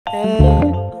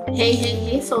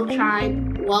Hey, Soul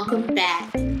Tribe, welcome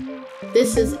back.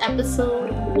 This is episode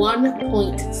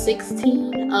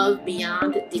 1.16 of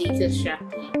Beyond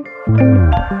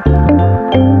Deconstructing.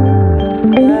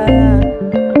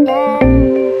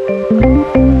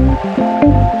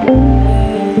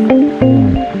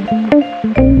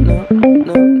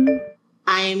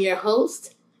 I am your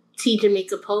host, T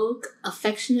Jamaica Pogue,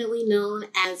 affectionately known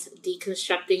as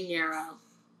Deconstructing Neuro.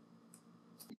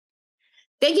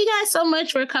 Thank you guys so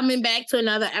much for coming back to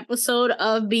another episode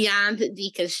of Beyond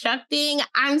Deconstructing.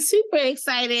 I'm super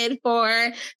excited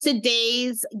for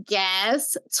today's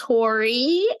guest,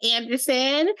 Tori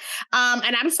Anderson.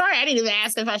 And I'm sorry, I didn't even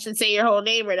ask if I should say your whole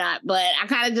name or not, but I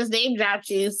kind of just name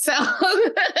dropped you. So,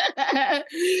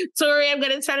 Tori, I'm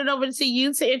going to turn it over to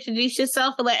you to introduce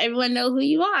yourself and let everyone know who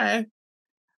you are.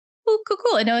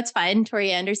 Cool. No, it's fine.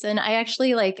 Tori Anderson. I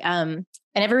actually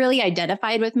I never really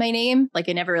identified with my name. I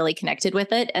never really connected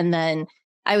with it. And then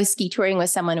I was ski touring with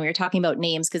someone. We were talking about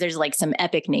names because there's some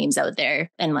epic names out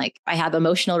there. And I have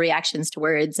emotional reactions to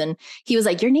words. And he was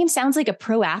like, your name sounds like a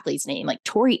pro athlete's name, like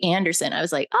Tori Anderson. I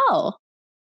was like, oh,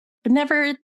 I've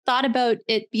never thought about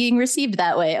it being received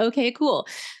that way. Okay, cool.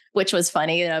 Which was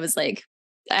funny. And I was like,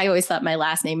 I always thought my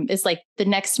last name is the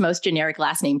next most generic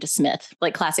last name to Smith,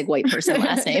 classic white person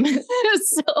last name.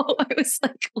 So I was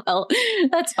like, well,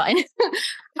 that's fine.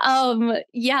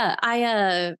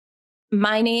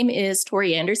 My name is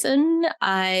Tori Anderson.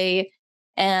 I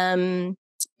am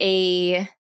a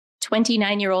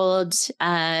 29-year-old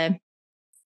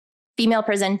female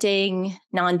presenting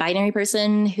non-binary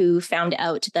person who found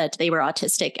out that they were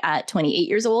autistic at 28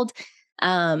 years old,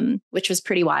 which was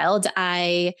pretty wild.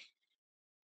 I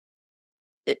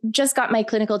just got my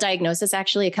clinical diagnosis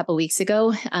actually a couple weeks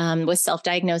ago, was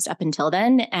self-diagnosed up until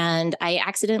then. And I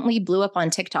accidentally blew up on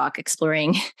TikTok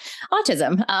exploring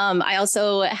autism. I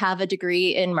also have a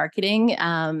degree in marketing,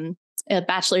 a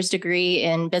bachelor's degree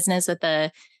in business with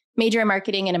a major in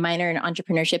marketing and a minor in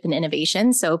entrepreneurship and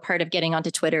innovation. So part of getting onto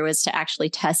Twitter was to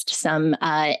actually test some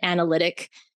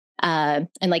analytic and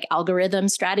algorithm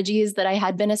strategies that I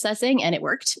had been assessing, and it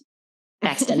worked.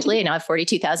 Accidentally. I now have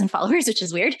 42,000 followers, which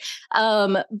is weird.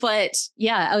 But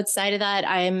yeah, outside of that,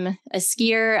 I'm a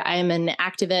skier. I'm an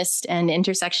activist and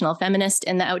intersectional feminist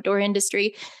in the outdoor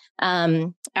industry.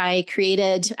 I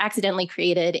accidentally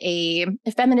created a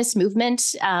feminist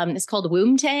movement. It's called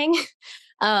Womb Tang.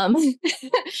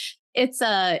 It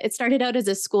started out as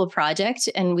a school project,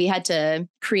 and we had to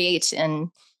create and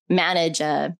manage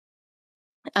a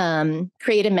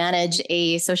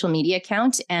social media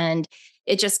account, and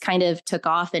it just kind of took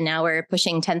off, and now we're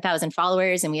pushing 10,000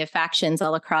 followers, and we have factions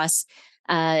all across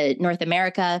North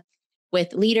America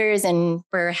with leaders, and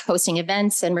we're hosting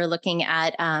events, and we're looking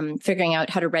at figuring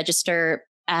out how to register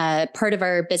part of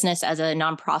our business as a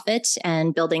nonprofit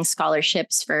and building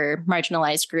scholarships for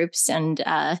marginalized groups and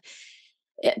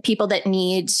people that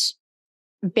need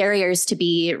barriers to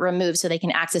be removed so they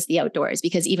can access the outdoors,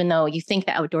 because even though you think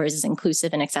the outdoors is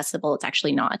inclusive and accessible, it's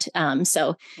actually not.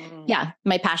 Yeah,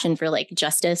 my passion for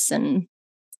justice and,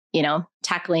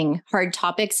 tackling hard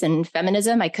topics and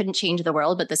feminism. I couldn't change the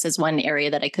world, but this is one area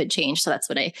that I could change. So that's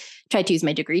what I tried to use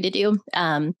my degree to do.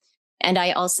 And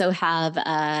I also have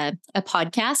a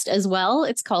podcast as well.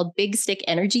 It's called Big Stick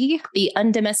Energy, the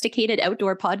undomesticated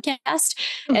outdoor podcast.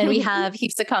 And we have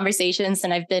heaps of conversations.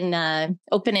 And I've been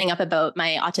opening up about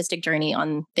my autistic journey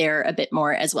on there a bit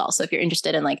more as well. So if you're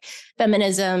interested in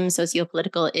feminism,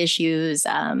 sociopolitical issues,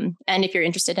 and if you're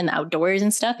interested in the outdoors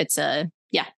and stuff, it's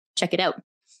check it out.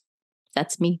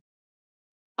 That's me.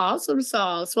 Awesome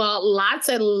sauce. Well, lots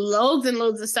and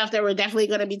loads of stuff that we're definitely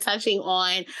going to be touching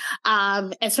on,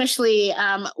 especially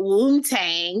Womb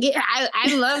Tang.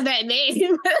 I love that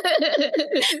name.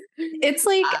 It's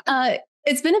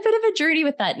it's been a bit of a journey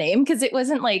with that name, because it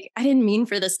wasn't I didn't mean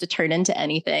for this to turn into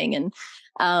anything. And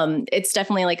it's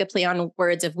definitely a play on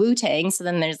words of Wu-Tang. So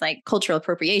then there's cultural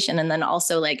appropriation, and then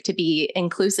also to be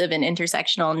inclusive and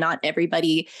intersectional. Not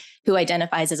everybody who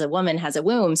identifies as a woman has a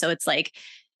womb. So it's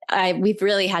we've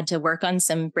really had to work on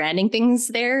some branding things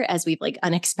there as we've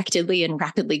unexpectedly and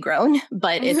rapidly grown.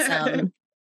 But it's,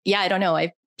 I don't know.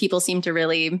 People seem to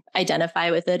really identify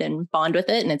with it and bond with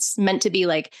it. And it's meant to be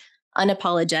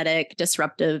unapologetic,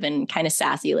 disruptive, and kind of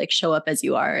sassy, show up as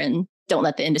you are and don't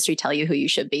let the industry tell you who you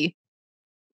should be.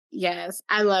 Yes,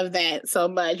 I love that so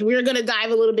much. We're going to dive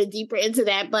a little bit deeper into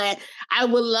that, but I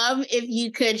would love if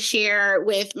you could share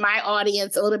with my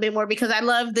audience a little bit more, because I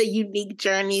love the unique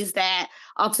journeys that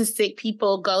autistic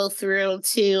people go through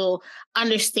to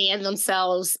understand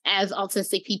themselves as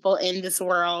autistic people in this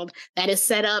world that is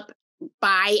set up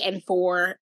by and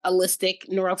for holistic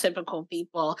neurotypical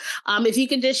people. If you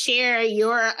could just share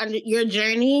your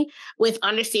journey with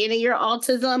understanding your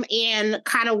autism and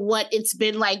kind of what it's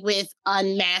been like with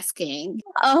unmasking.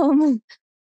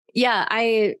 Yeah,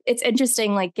 it's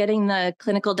interesting, like getting the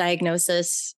clinical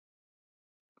diagnosis.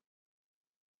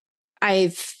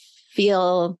 I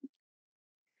feel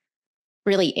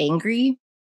really angry,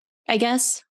 I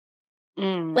guess,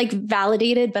 like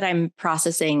validated, but I'm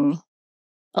processing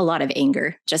a lot of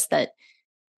anger, just that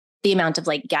the amount of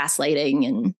like gaslighting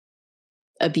and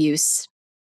abuse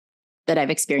that I've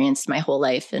experienced my whole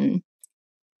life. And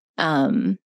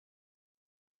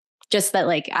just that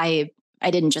like I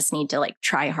didn't just need to like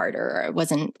try harder, or I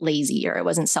wasn't lazy, or I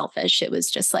wasn't selfish. It was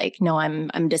just like, no,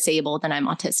 I'm disabled and I'm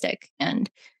autistic, and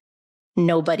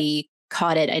nobody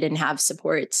caught it. I didn't have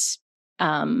supports.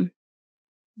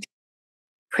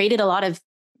 Created a lot of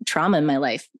trauma in my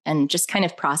life, and just kind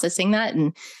of processing that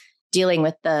and dealing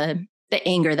with the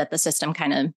anger that the system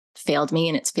kind of failed me,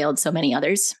 and it's failed so many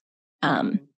others.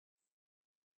 And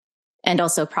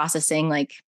also processing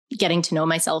like getting to know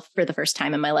myself for the first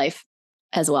time in my life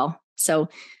as well. So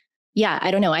yeah, I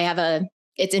don't know.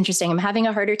 It's interesting. I'm having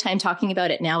a harder time talking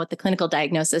about it now with the clinical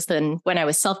diagnosis than when I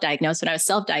was self-diagnosed. When I was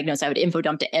self-diagnosed, I would info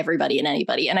dump to everybody and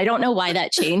anybody. And I don't know why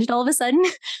that changed all of a sudden.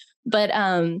 But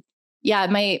yeah,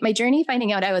 my journey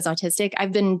finding out I was autistic,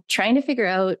 I've been trying to figure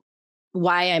out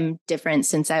why I'm different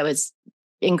since I was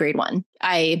in grade 1.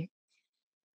 I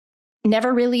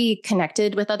never really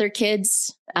connected with other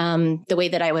kids the way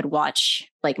that I would watch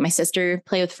like my sister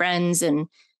play with friends. And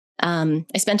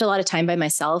I spent a lot of time by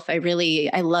myself. I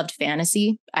loved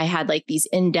fantasy. I had like these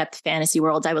in-depth fantasy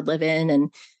worlds I would live in.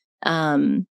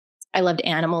 And I loved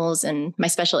animals, and my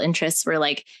special interests were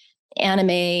like anime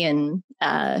and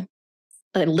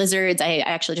lizards. I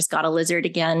actually just got a lizard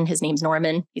again. His name's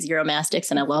Norman. He's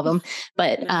Euromastics and I love him.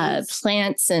 But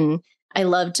plants, and I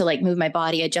love to like move my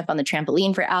body. I jump on the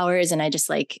trampoline for hours. And I just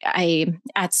like,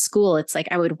 at school, it's like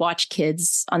I would watch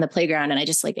kids on the playground, and I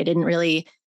just like, I didn't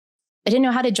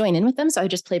know how to join in with them. So I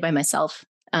would just play by myself.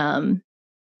 And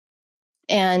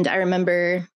I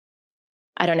remember,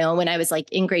 I don't know, when I was like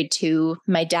in grade 2,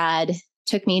 my dad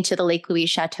took me to the Lake Louise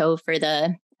Chateau for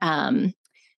the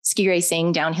ski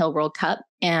racing downhill World Cup.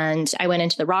 And I went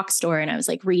into the rock store, and I was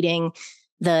like reading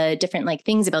the different like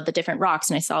things about the different rocks.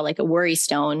 And I saw like a worry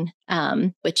stone,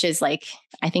 which is like,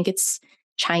 I think it's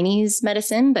Chinese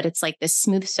medicine, but it's like this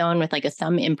smooth stone with like a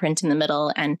thumb imprint in the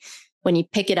middle. And when you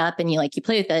pick it up and you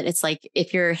play with it, it's like,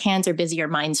 if your hands are busy, your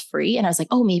mind's free. And I was like,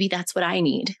 oh, maybe that's what I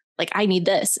need. Like, I need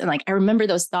this. And like, I remember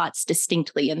those thoughts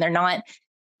distinctly, and they're not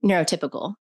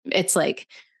neurotypical. It's like,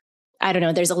 I don't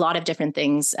know, there's a lot of different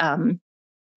things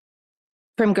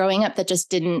from growing up that just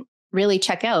didn't really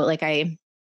check out. Like, I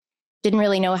didn't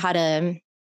really know how to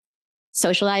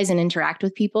socialize and interact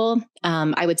with people.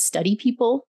 I would study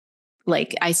people.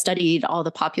 Like, I studied all the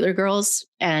popular girls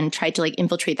and tried to like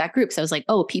infiltrate that group. So I was like,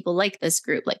 oh, people like this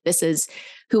group. Like, this is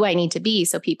who I need to be,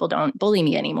 so people don't bully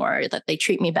me anymore, that they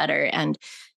treat me better. And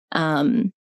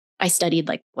I studied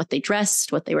like what they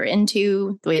dressed, what they were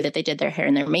into, the way that they did their hair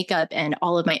and their makeup, and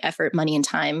all of my effort, money, and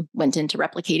time went into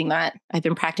replicating that. I've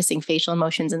been practicing facial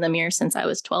emotions in the mirror since I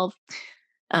was 12.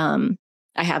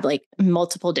 I have like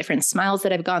multiple different smiles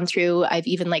that I've gone through. I've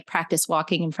even like practiced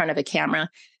walking in front of a camera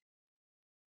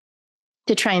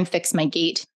to try and fix my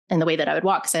gait and the way that I would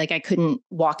walk. Cause I couldn't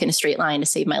walk in a straight line to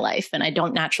save my life. And I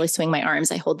don't naturally swing my arms.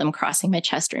 I hold them crossing my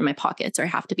chest or in my pockets, or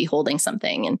have to be holding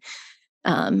something.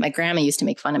 And my grandma used to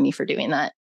make fun of me for doing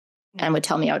that and would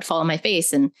tell me I would fall on my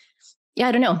face. And yeah,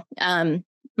 I don't know.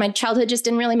 My childhood just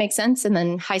didn't really make sense. And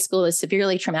then high school was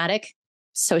severely traumatic.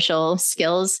 Social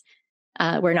skills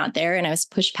were not there. And I was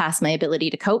pushed past my ability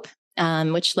to cope,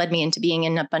 which led me into being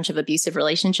in a bunch of abusive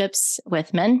relationships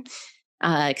with men.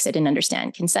 Because I didn't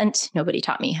understand consent. Nobody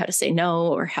taught me how to say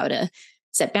no or how to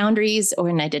set boundaries,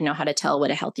 and I didn't know how to tell what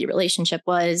a healthy relationship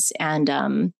was.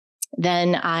 And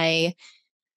then I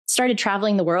started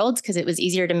traveling the world because it was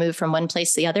easier to move from one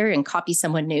place to the other and copy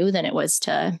someone new than it was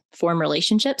to form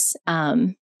relationships.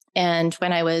 And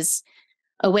when I was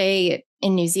away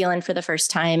in New Zealand for the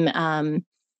first time,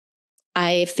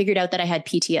 I figured out that I had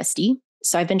PTSD.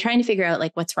 So I've been trying to figure out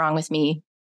like what's wrong with me.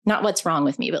 Not what's wrong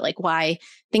with me, but like why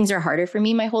things are harder for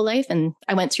me my whole life. And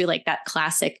I went through like that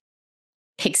classic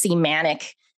pixie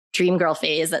manic dream girl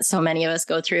phase that so many of us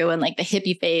go through, and like the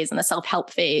hippie phase and the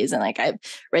self-help phase. And like, I've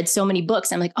read so many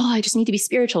books. I'm like, oh, I just need to be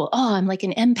spiritual. Oh, I'm like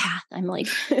an empath. I'm like,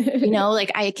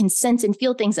 like I can sense and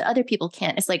feel things that other people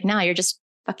can't. It's like, nah, you're just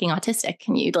fucking autistic.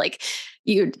 And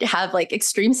you have like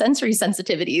extreme sensory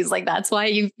sensitivities. Like, that's why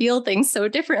you feel things so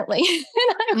differently.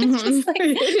 And I was just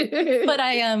like, but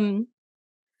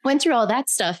went through all that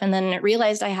stuff and then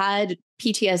realized I had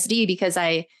PTSD because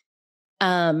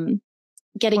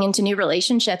getting into new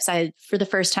relationships, for the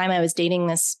first time, I was dating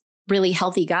this really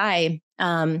healthy guy.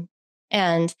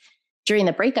 And during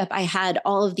the breakup, I had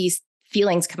all of these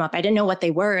feelings come up. I didn't know what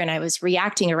they were. And I was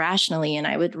reacting irrationally, and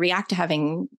I would react to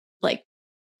having like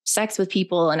sex with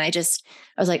people. And I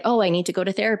was like, oh, I need to go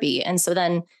to therapy. And so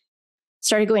then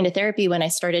started going to therapy when I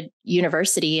started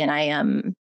university, and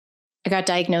I got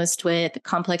diagnosed with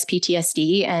complex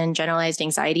PTSD and generalized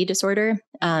anxiety disorder.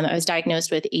 I was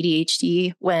diagnosed with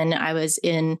ADHD when I was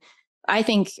I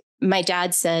think my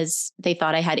dad says they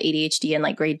thought I had ADHD in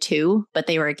like grade 2, but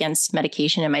they were against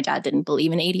medication, and my dad didn't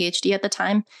believe in ADHD at the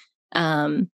time.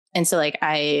 And so like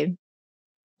I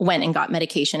went and got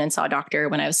medication and saw a doctor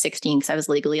when I was 16 because I was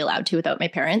legally allowed to without my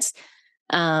parents.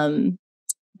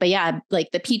 But yeah,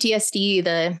 like the PTSD,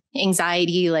 the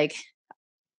anxiety, like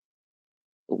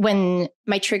when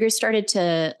my triggers started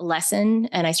to lessen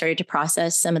and I started to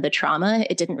process some of the trauma,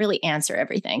 it didn't really answer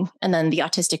everything. And then the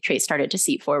autistic trait started to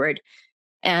seep forward.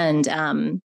 And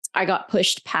I got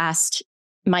pushed past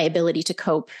my ability to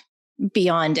cope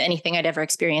beyond anything I'd ever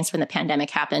experienced when the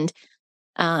pandemic happened.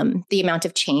 The amount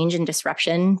of change and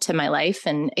disruption to my life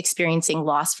and experiencing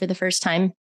loss for the first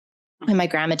time. When my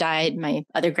grandma died, my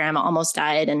other grandma almost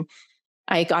died, and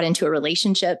I got into a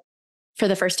relationship for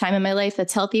the first time in my life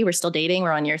that's healthy. We're still dating.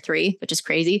 We're on year 3, which is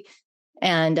crazy.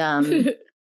 And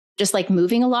just like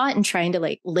moving a lot and trying to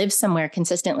like live somewhere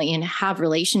consistently and have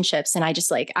relationships. And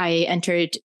I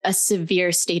entered a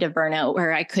severe state of burnout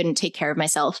where I couldn't take care of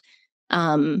myself.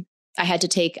 I had to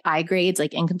take I grades,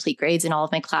 like incomplete grades in all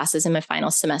of my classes in my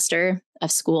final semester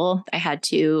of school. I had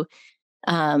to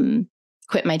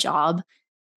quit my job.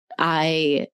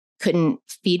 I couldn't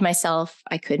feed myself.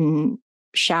 I couldn't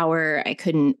shower. I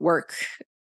couldn't work.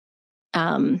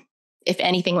 If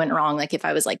anything went wrong, like if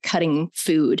I was like cutting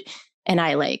food and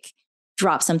I like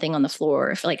dropped something on the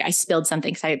floor, if like I spilled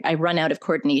something, because I run out of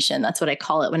coordination. That's what I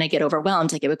call it when I get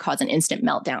overwhelmed. Like it would cause an instant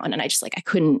meltdown. And I just like, I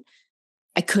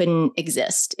couldn't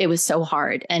exist. It was so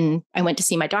hard. And I went to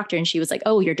see my doctor and she was like,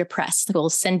 oh, you're depressed. We'll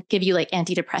give you like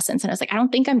antidepressants. And I was like, I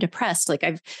don't think I'm depressed. Like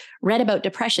I've read about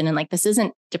depression and like, this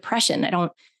isn't depression.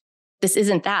 This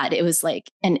isn't that. It was like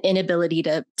an inability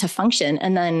to function.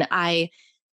 And then I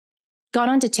got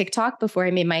onto TikTok before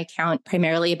I made my account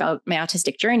primarily about my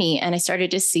autistic journey. And I started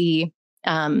to see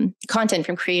content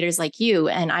from creators like you.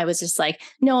 And I was just like,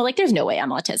 no, like there's no way I'm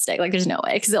autistic. Like there's no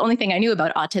way. Because the only thing I knew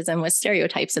about autism was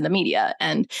stereotypes in the media.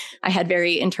 And I had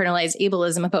very internalized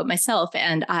ableism about myself.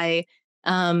 And I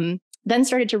then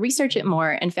started to research it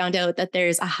more and found out that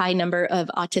there's a high number of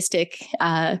autistic,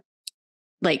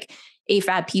 like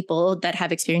AFAB people that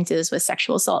have experiences with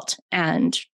sexual assault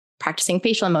and practicing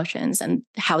facial emotions and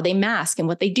how they mask and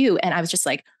what they do. And I was just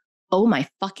like, oh my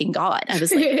fucking God. I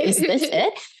was like, is this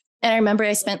it? And I remember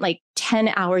I spent like 10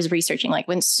 hours researching, like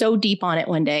went so deep on it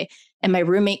one day. And my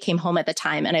roommate came home at the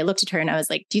time and I looked at her and I was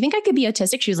like, do you think I could be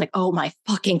autistic? She was like, oh my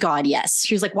fucking God, yes.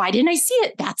 She was like, why didn't I see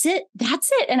it? That's it.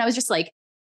 That's it. And I was just like,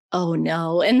 oh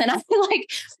no. And then I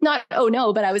like, not, oh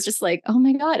no, but I was just like, oh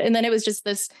my God. And then it was just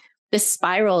this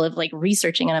spiral of like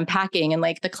researching and unpacking and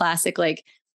like the classic, like,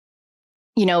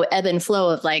 you know, ebb and flow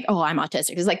of like, oh, I'm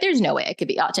autistic. It's like, there's no way I could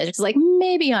be autistic. It's like,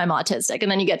 maybe I'm autistic. And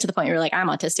then you get to the point where you're like, I'm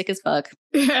autistic as fuck.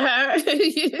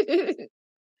 It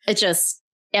just,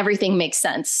 everything makes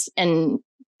sense. And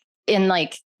in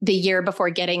like the year before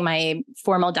getting my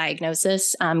formal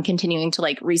diagnosis, continuing to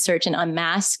like research and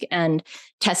unmask and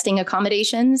testing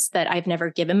accommodations that I've never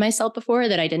given myself before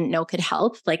that I didn't know could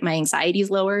help. Like my anxiety is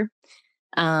lower.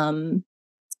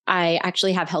 I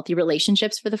actually have healthy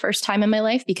relationships for the first time in my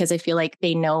life because I feel like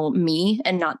they know me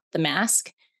and not the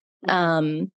mask.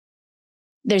 I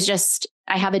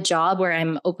have a job where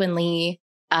I'm openly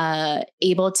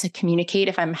able to communicate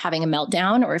if I'm having a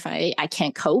meltdown or if I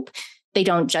can't cope. They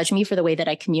don't judge me for the way that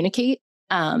I communicate.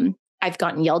 I've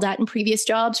gotten yelled at in previous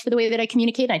jobs for the way that I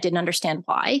communicate. I didn't understand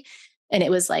why. And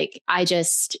it was like,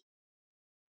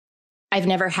 I've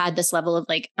never had this level of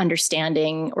like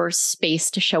understanding or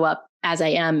space to show up as I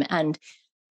am. And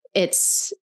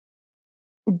it's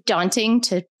daunting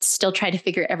to still try to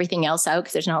figure everything else out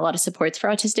because there's not a lot of supports for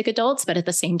autistic adults. But at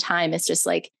the same time, it's just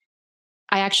like,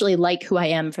 I actually like who I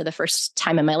am for the first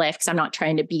time in my life because I'm not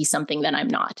trying to be something that I'm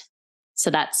not. So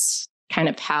that's kind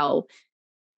of how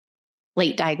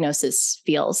late diagnosis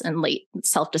feels and late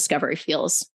self-discovery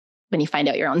feels when you find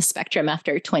out you're on the spectrum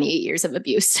after 28 years of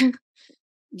abuse.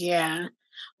 Yeah.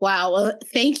 Wow. Well,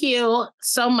 thank you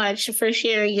so much for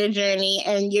sharing your journey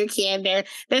and your candor.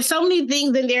 There's so many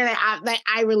things in there that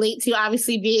I relate to,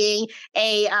 obviously being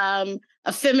a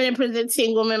a feminine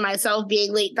presenting woman myself,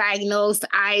 being late diagnosed.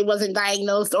 I wasn't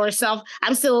diagnosed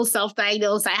I'm still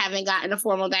self-diagnosed. I haven't gotten a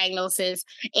formal diagnosis.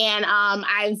 And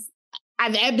I've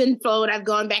ebbed and flowed. I've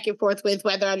gone back and forth with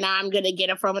whether or not I'm going to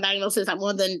get a formal diagnosis. I'm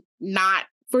more than not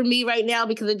for me right now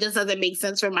because it just doesn't make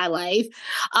sense for my life.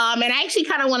 And I actually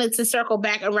kind of wanted to circle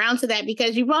back around to that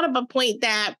because you brought up a point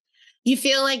that you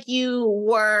feel like you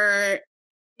were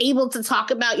able to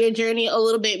talk about your journey a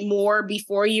little bit more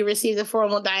before you received a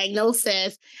formal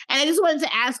diagnosis. And I just wanted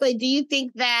to ask, like, do you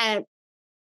think that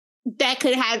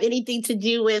could have anything to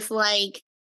do with a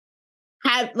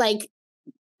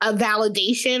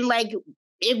validation,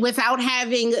 without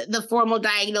having the formal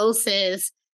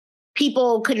diagnosis,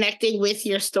 people connecting with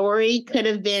your story could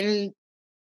have been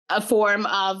a form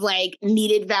of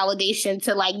needed validation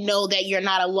to know that you're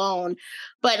not alone.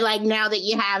 But now that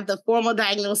you have the formal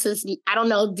diagnosis, I don't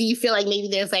know, do you feel like maybe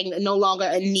there's no longer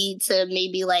a need to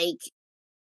maybe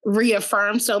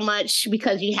reaffirm so much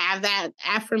because you have that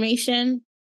affirmation?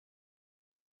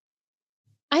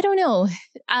 I don't know.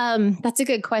 That's a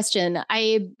good question.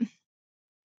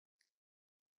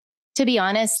 To be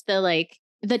honest,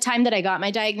 the time that I got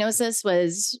my diagnosis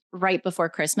was right before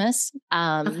Christmas.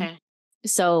 Okay.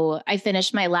 So I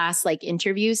finished my last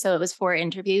interview. So it was 4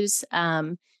 interviews.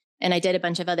 And I did a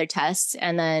bunch of other tests.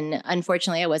 And then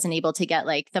unfortunately, I wasn't able to get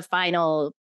the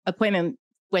final appointment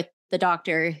with the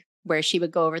doctor where she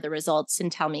would go over the results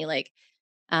and tell me over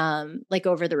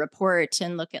the report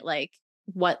and look at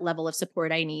what level of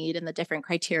support I need and the different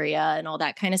criteria and all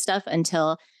that kind of stuff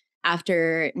until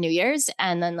after New Year's.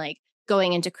 And then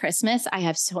going into Christmas, I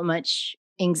have so much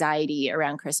anxiety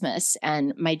around Christmas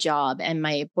and my job, and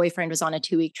my boyfriend was on a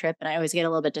 2-week trip, and I always get a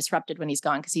little bit disrupted when he's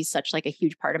gone because he's such a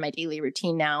huge part of my daily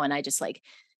routine now. And I just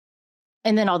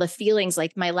and then all the feelings,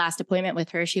 my last appointment with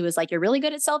her, she was like, "You're really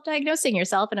good at self-diagnosing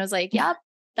yourself." And I was like, "Yep,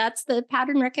 that's the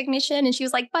pattern recognition." And she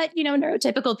was like, "But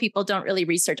neurotypical people don't really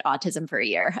research autism for a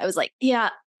year." I was like, yeah.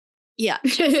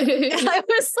 I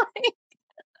was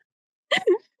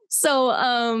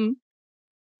so,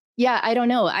 yeah, I don't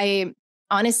know. I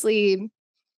honestly,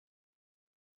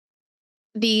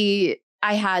 I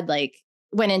had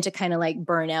went into kind of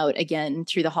burnout again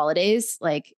through the holidays,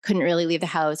 couldn't really leave the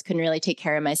house, couldn't really take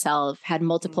care of myself, had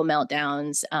multiple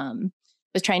meltdowns,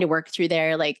 was trying to work through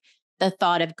there. The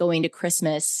thought of going to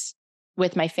Christmas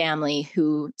with my family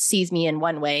who sees me in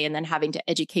one way and then having to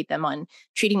educate them on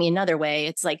treating me another way.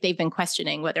 It's they've been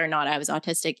questioning whether or not I was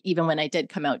autistic, even when I did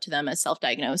come out to them as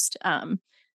self-diagnosed.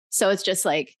 So it's just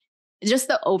just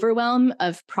the overwhelm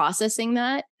of processing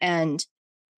that, and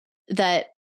that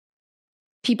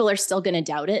people are still going to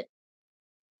doubt it,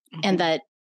 and that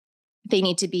they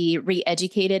need to be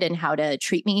re-educated in how to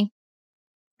treat me,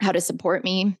 how to support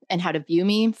me, and how to view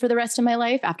me for the rest of my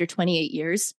life after 28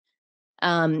 years.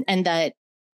 And that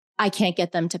I can't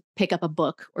get them to pick up a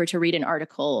book or to read an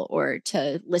article or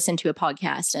to listen to a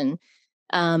podcast.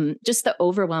 And just the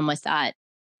overwhelm with that.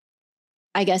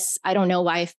 I guess I don't know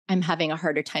why I'm having a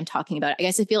harder time talking about it. I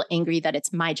guess I feel angry that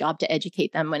it's my job to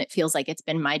educate them when it feels like it's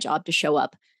been my job to show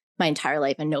up my entire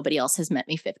life and nobody else has met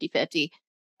me 50-50.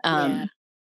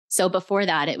 So before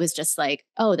that, it was just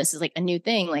oh, this is a new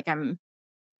thing. I'm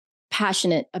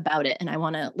passionate about it and I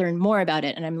want to learn more about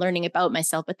it and I'm learning about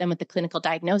myself. But then with the clinical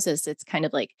diagnosis, it's kind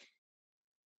of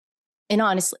and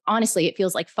honestly, it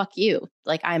feels fuck you.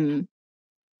 I'm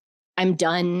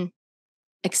done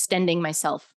extending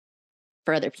myself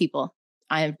for other people.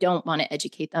 I don't want to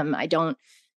educate them. I don't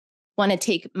want to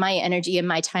take my energy and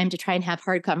my time to try and have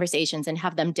hard conversations and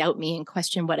have them doubt me and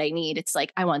question what I need. It's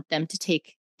I want them to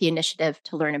take the initiative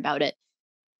to learn about it.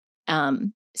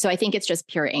 So I think it's just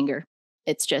pure anger.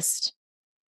 It's just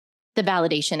the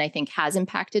validation, I think, has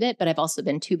impacted it, but I've also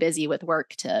been too busy with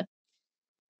work to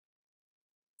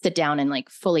sit down and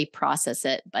fully process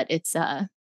it. But it's, I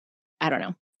don't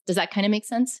know. Does that kind of make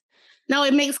sense? No,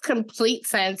 it makes complete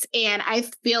sense. And I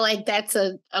feel that's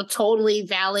a totally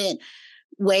valid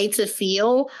way to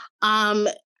feel.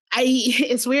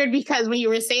 It's weird because when you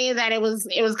were saying that, it was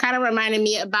kind of reminding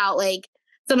me about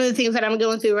some of the things that I'm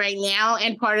going through right now,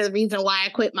 and part of the reason why I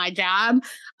quit my job.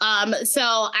 So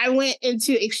I went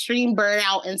into extreme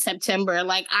burnout in September.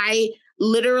 I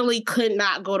literally could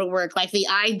not go to work. The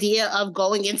idea of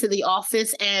going into the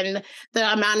office and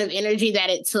the amount of energy that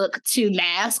it took to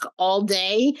mask all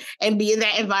day and be in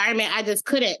that environment, I just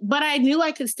couldn't. But I knew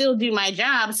I could still do my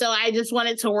job. So I just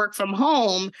wanted to work from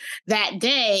home that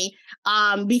day,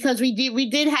 because we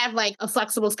did have a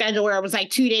flexible schedule where it was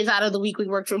 2 days out of the week we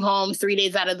worked from home, 3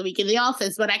 days out of the week in the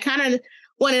office. But I kind of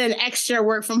wanted an extra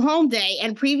work from home day.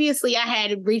 And previously I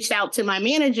had reached out to my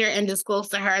manager and disclosed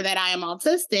to her that I am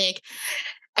autistic.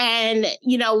 and,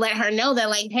 let her know that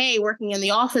like, hey, working in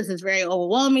the office is very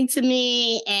overwhelming to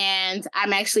me. And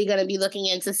I'm actually going to be looking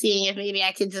into seeing if maybe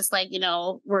I could just like,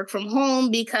 work from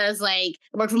home because like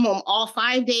work from home all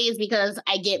 5 days because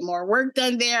I get more work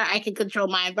done there. I can control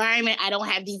my environment. I don't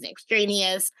have these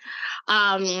extraneous,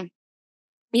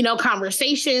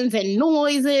 conversations and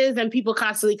noises and people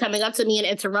constantly coming up to me and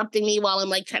interrupting me while I'm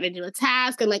like trying to do a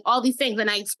task and like all these things. And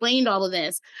I explained all of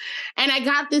this. And I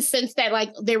got this sense that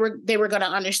like they were going to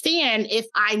understand if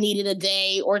I needed a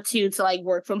day or two to like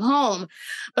work from home.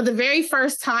 But the very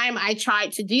first time I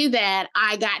tried to do that,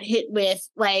 I got hit with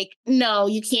like, no,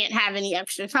 you can't have any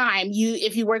extra time.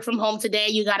 If you work from home today,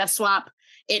 you got to swap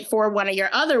it for one of your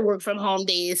other work from home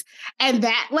days. And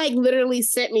that like literally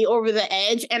sent me over the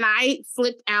edge and I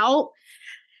flipped out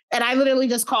and I literally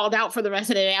just called out for the rest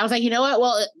of the day. I was like, you know what?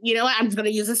 Well, you know what? I'm just going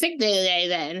to use a sick day today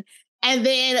then. And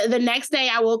then the next day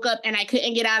I woke up and I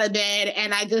couldn't get out of bed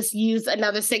and I just used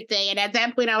another sick day. And at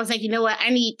that point I was like, you know what? I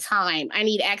need time. I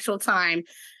need actual time.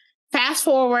 Fast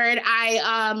forward,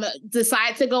 I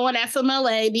decided to go on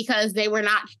FMLA because they were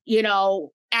not,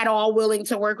 at all willing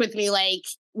to work with me like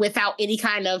without any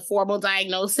kind of formal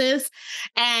diagnosis.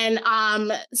 And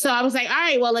so I was like, all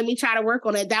right, well, let me try to work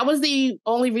on it. That was the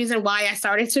only reason why I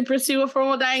started to pursue a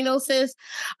formal diagnosis.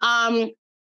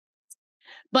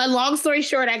 But long story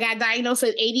short, I got diagnosed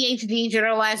with ADHD,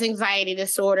 generalized anxiety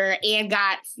disorder, and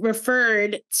got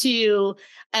referred to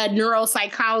a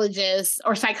neuropsychologist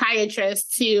or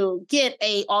psychiatrist to get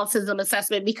a autism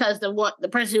assessment because the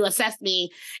person who assessed me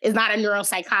is not a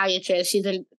neuropsychiatrist. She's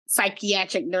a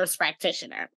psychiatric nurse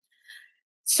practitioner.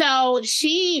 So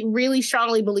she really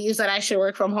strongly believes that I should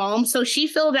work from home. So she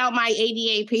filled out my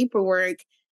ADA paperwork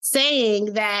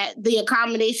saying that the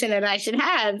accommodation that I should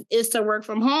have is to work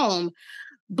from home.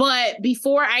 But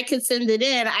before I could send it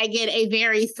in, I get a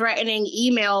very threatening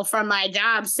email from my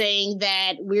job saying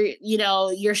that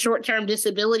your short-term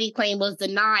disability claim was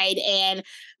denied and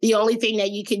the only thing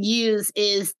that you can use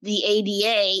is the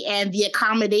ADA and the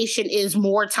accommodation is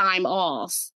more time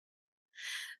off.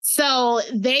 So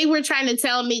they were trying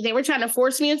to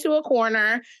force me into a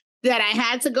corner that I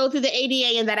had to go through the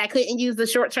ADA and that I couldn't use the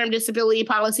short-term disability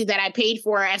policy that I paid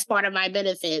for as part of my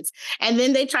benefits. And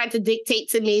then they tried to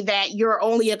dictate to me that your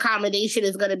only accommodation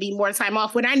is going to be more time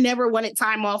off when I never wanted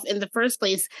time off in the first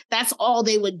place. That's all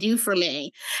they would do for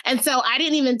me. And so I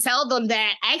didn't even tell them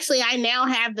that actually I now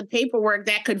have the paperwork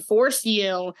that could force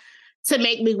you to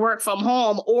make me work from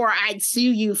home or I'd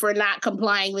sue you for not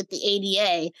complying with the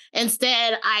ADA.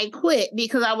 Instead, I quit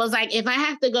because I was like, if I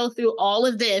have to go through all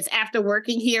of this after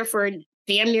working here for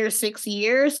damn near 6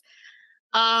 years,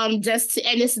 and this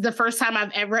is the first time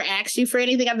I've ever asked you for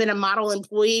anything. I've been a model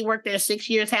employee, worked there 6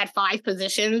 years, had 5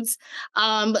 positions.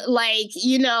 Never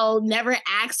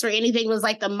asked for anything, was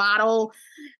like the model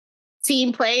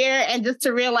team player, and just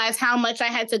to realize how much I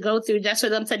had to go through just for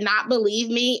them to not believe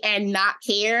me and not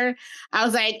care. I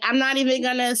was like, I'm not even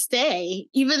gonna stay,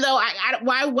 even though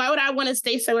why would I want to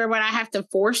stay somewhere when I have to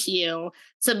force you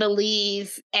to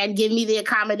believe and give me the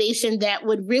accommodation that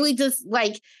would really just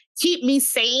like keep me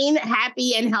sane,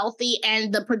 happy, and healthy,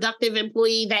 and the productive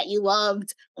employee that you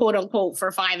loved, quote unquote,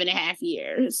 for 5.5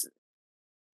 years.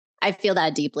 I feel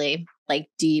that deeply.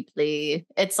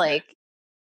 It's like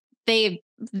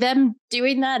them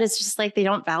doing that is just like they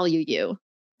don't value you.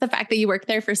 The fact that you worked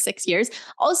there for 6 years.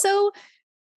 Also,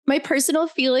 my personal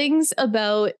feelings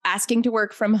about asking to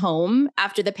work from home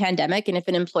after the pandemic, and if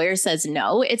an employer says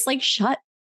no, it's like,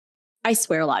 I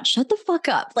swear a lot, shut the fuck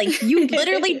up. Like, you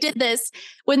literally did this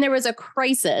when there was a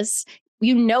crisis.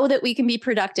 You know that we can be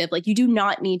productive. Like, you do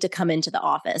not need to come into the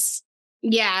office.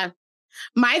 Yeah.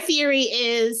 My theory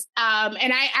is,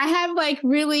 and I have like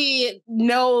really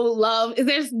no love,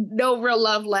 there's no real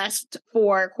love left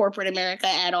for corporate America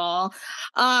at all.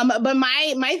 But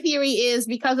my theory is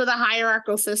because of the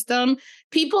hierarchical system,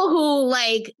 people who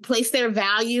like place their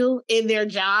value in their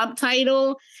job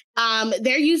title,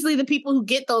 they're usually the people who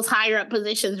get those higher up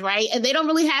positions, right? And they don't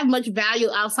really have much value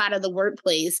outside of the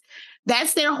workplace.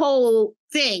 That's their whole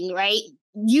thing, right?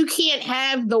 You can't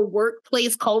have the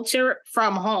workplace culture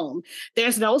from home.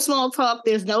 There's no small talk.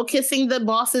 There's no kissing the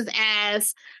boss's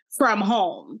ass from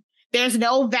home. There's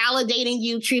no validating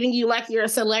you, treating you like you're a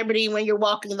celebrity when you're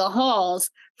walking the halls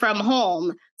from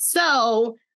home.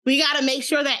 So we got to make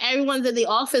sure that everyone's in the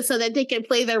office so that they can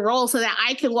play their role so that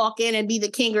I can walk in and be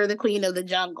the king or the queen of the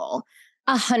jungle.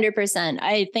 100%.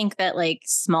 I think that like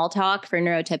small talk for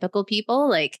neurotypical people,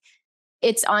 like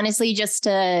it's honestly just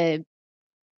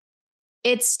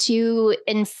it's to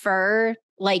infer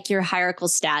like your hierarchical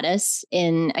status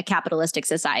in a capitalistic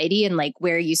society and like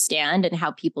where you stand and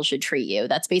how people should treat you.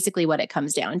 That's basically what it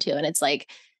comes down to. And it's like,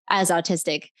 as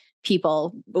autistic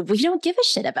people, we don't give a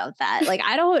shit about that. Like,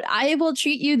 I will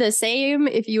treat you the same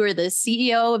if you are the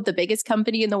CEO of the biggest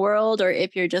company in the world, or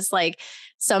if you're just like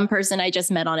some person I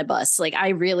just met on a bus. Like, I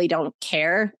really don't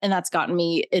care. And that's gotten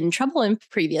me in trouble in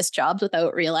previous jobs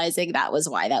without realizing that was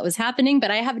why that was happening. But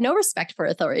I have no respect for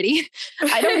authority.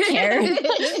 I don't care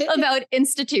about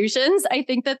institutions. I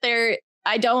think that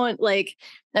I don't like,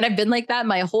 and I've been like that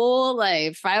my whole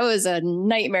life. I was a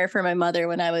nightmare for my mother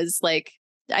when I was like,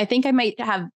 I think I might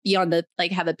have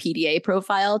have a PDA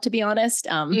profile, to be honest.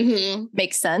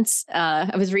 Makes sense.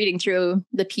 I was reading through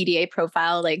the PDA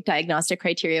profile, like diagnostic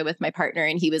criteria with my partner,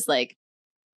 and he was like,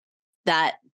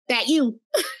 that you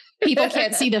people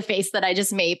can't see the face that I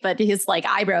just made, but his like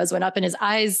eyebrows went up and his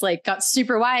eyes like got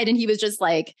super wide. And he was just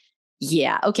like,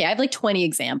 yeah, okay, I have like 20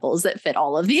 examples that fit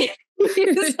all of these. So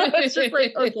it's just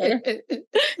like, okay,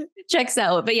 checks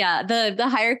out. But yeah, the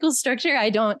hierarchical structure, I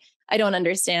don't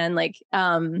understand. Like,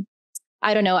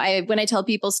 I don't know. When I tell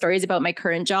people stories about my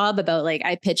current job, about like,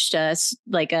 I pitched a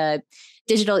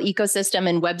digital ecosystem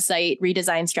and website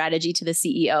redesign strategy to the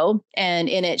CEO. And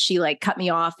in it, she like cut me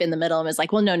off in the middle and was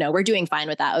like, well, no, we're doing fine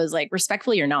with that. I was like,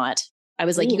 respectfully, you're not. I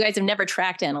was like, you guys have never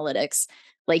tracked analytics.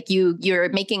 Like you're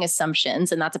making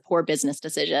assumptions, and that's a poor business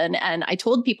decision. And I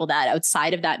told people that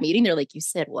outside of that meeting. They're like, you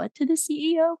said what to the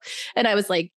CEO? And I was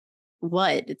like,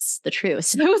 what? It's the truth.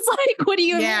 So it was like, what do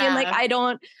you mean? Like, I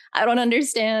don't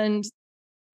understand.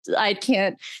 I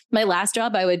can't. My last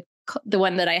job, the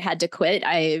one that I had to quit,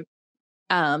 I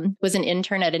was an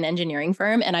intern at an engineering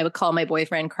firm, and I would call my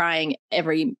boyfriend crying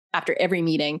after every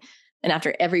meeting and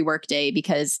after every work day,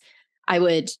 because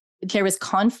there was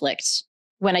conflict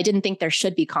when I didn't think there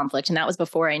should be conflict. And that was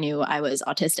before I knew I was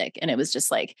autistic. And it was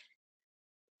just like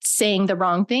saying the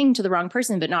wrong thing to the wrong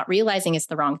person, but not realizing it's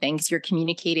the wrong thing because you're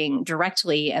communicating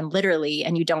directly and literally,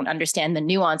 and you don't understand the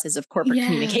nuances of corporate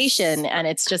communication. And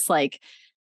it's just like,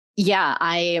 yeah,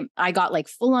 I got like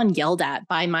full on yelled at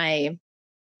by my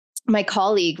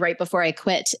colleague right before I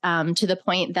quit, to the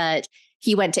point that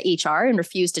he went to HR and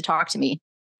refused to talk to me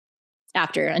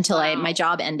until my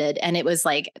job ended. And it was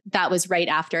like, that was right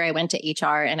after I went to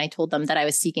HR and I told them that I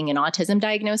was seeking an autism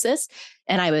diagnosis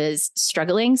and I was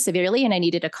struggling severely and I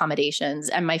needed accommodations.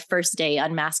 And my first day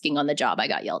unmasking on the job, I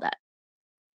got yelled at.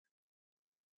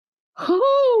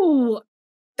 Ooh,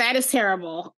 that is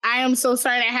terrible. I am so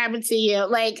sorry that happened to you.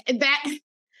 Like that,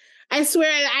 I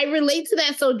swear I relate to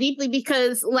that so deeply,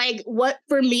 because like what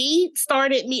for me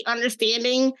started me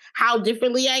understanding how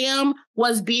differently I am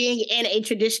was being in a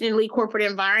traditionally corporate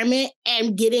environment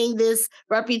and getting this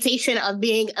reputation of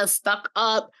being a stuck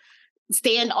up,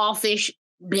 standoffish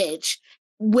bitch,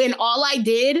 when all I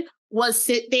did was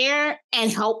sit there and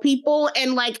help people.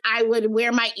 And like, I would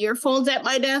wear my earphones at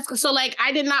my desk. So like,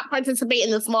 I did not participate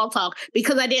in the small talk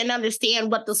because I didn't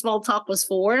understand what the small talk was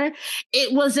for.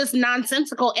 It was just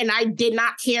nonsensical. And I did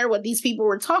not care what these people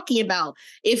were talking about.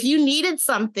 If you needed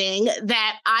something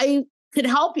that I could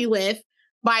help you with,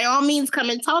 by all means, come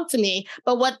and talk to me.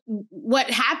 But what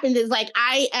happened is like,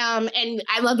 and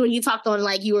I loved when you talked on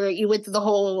like you went through the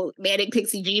whole manic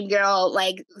pixie dream girl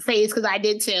like phase, because I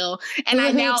did too. And I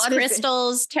now understand.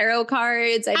 Crystals, tarot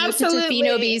cards. I moved to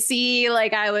Tofino, BC.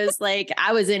 Like I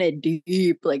was in it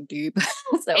deep.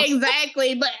 So.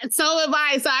 Exactly. But so am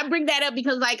I. So I bring that up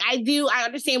because like I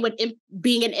understand what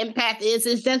being an empath is.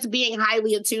 It's just being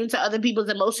highly attuned to other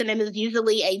people's emotion, and it's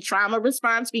usually a trauma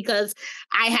response because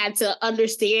I had to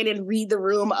understand and read the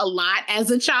room a lot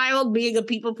as a child, being a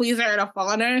people pleaser and a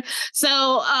fawner.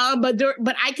 So,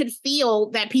 but I could feel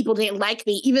that people didn't like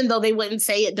me, even though they wouldn't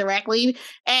say it directly.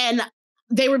 And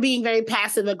they were being very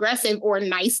passive aggressive or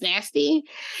nice nasty.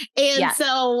 And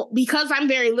so because I'm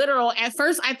very literal, at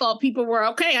first I thought people were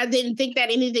okay. I didn't think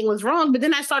that anything was wrong. But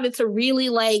then I started to really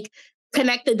like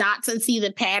connect the dots and see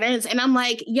the patterns. And I'm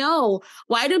like, yo,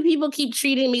 why do people keep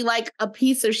treating me like a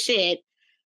piece of shit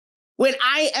when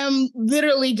I am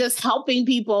literally just helping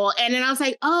people? And then I was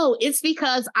like, oh, it's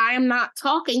because I am not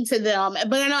talking to them.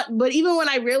 But even when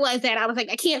I realized that, I was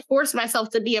like, I can't force myself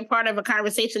to be a part of a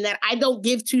conversation that I don't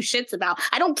give two shits about.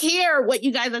 I don't care what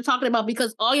you guys are talking about,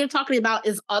 because all you're talking about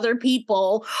is other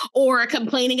people or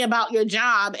complaining about your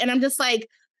job. And I'm just like,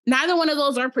 neither one of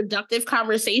those are productive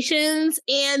conversations,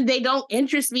 and they don't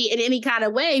interest me in any kind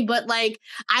of way. But like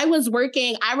I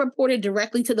reported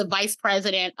directly to the vice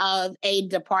president of a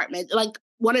department, like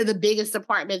one of the biggest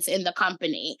departments in the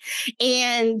company.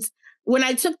 And when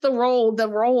I took the role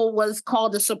was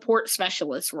called the support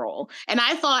specialist role. And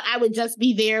I thought I would just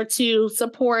be there to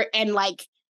support and like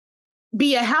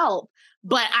be a help.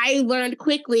 But I learned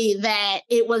quickly that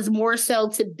it was more so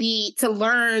to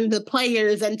learn the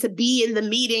players and to be in the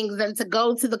meetings and to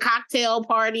go to the cocktail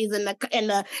parties and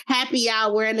the happy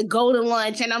hour and to go to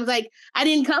lunch. And I was like, I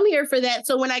didn't come here for that.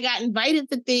 So when I got invited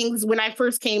to things when I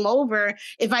first came over,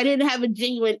 if I didn't have a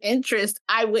genuine interest,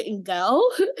 I wouldn't go.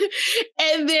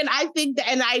 And then I think that,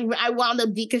 and I wound up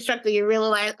deconstructing and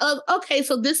realized, oh, okay,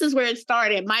 so this is where it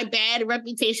started. My bad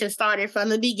reputation started from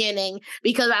the beginning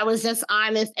because I was just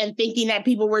honest and thinking that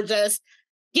people were just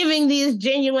giving these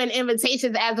genuine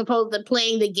invitations as opposed to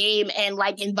playing the game and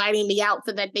like inviting me out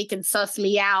so that they can suss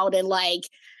me out and like,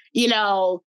 you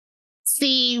know,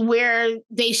 see where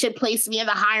they should place me in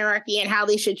the hierarchy and how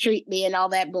they should treat me and all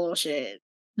that bullshit.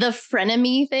 The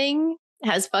frenemy thing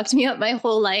has fucked me up my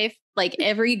whole life. Like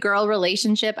every girl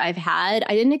relationship I've had,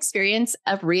 I didn't experience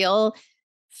a real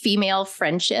female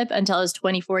friendship until I was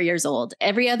 24 years old.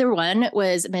 Every other one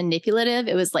was manipulative.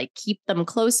 It was like, keep them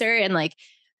closer. And like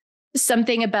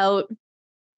something about,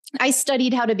 I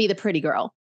studied how to be the pretty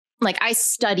girl. Like I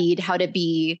studied how to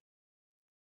be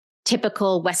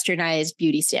typical westernized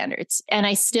beauty standards. And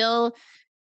I still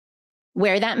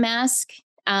wear that mask.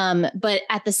 But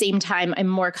at the same time, I'm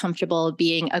more comfortable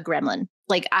being a gremlin.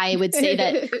 Like I would say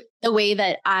that the way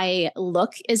that I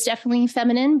look is definitely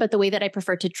feminine, but the way that I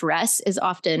prefer to dress is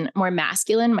often more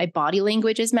masculine. My body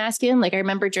language is masculine. Like I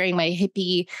remember during my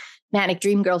hippie manic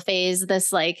dream girl phase,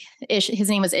 this like his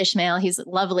name was Ishmael. He's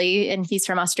lovely. And he's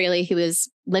from Australia. He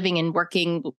was living and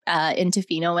working in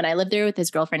Tofino when I lived there with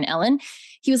his girlfriend, Ellen.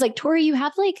 He was like, Tori, you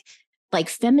have like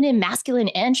feminine, masculine,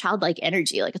 and childlike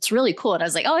energy. Like, it's really cool. And I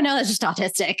was like, oh no, that's just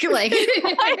autistic. Like,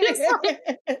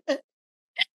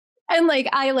 and like,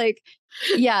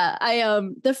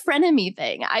 the frenemy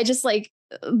thing. I just like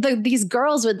these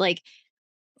girls would like,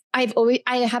 I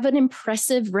have an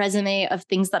impressive resume of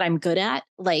things that I'm good at,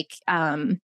 like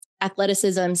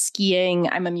athleticism, skiing.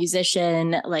 I'm a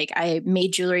musician. Like I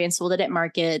made jewelry and sold it at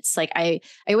markets. Like I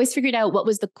always figured out what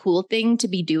was the cool thing to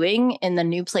be doing in the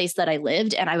new place that I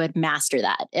lived. And I would master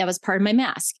that. It was part of my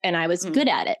mask and I was good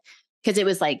at it because it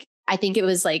was like, I think it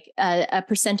was like a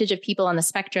percentage of people on the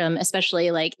spectrum,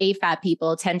 especially like AFAB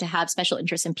people tend to have special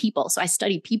interests in people. So I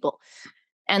studied people.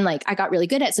 And like, I got really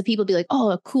good at it. So people be like,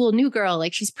 oh, a cool new girl.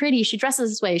 Like she's pretty. She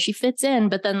dresses this way. She fits in.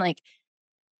 But then like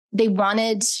they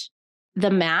wanted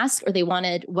the mask or they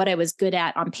wanted what I was good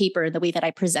at on paper, the way that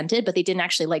I presented, but they didn't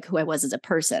actually like who I was as a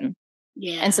person.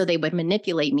 Yeah. And so they would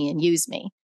manipulate me and use me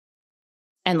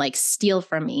and like steal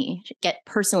from me, get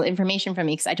personal information from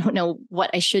me because I don't know what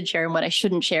I should share and what I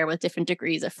shouldn't share with different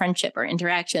degrees of friendship or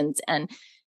interactions and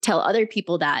tell other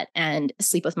people that and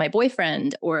sleep with my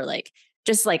boyfriend or like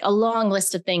just like a long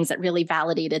list of things that really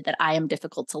validated that I am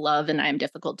difficult to love and I am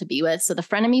difficult to be with. So the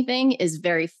frenemy thing is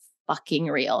very fucking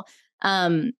real.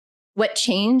 What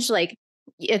changed? Like,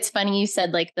 it's funny you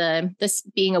said like this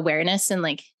being awareness and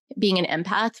like being an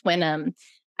empath when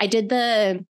I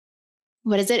did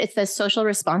what is it? It's the social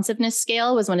responsiveness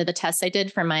scale was one of the tests I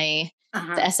did for my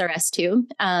the SRS2.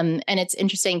 And it's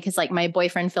interesting because like my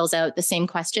boyfriend fills out the same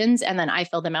questions and then I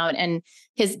fill them out and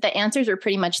the answers were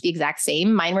pretty much the exact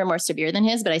same. Mine were more severe than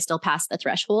his, but I still passed the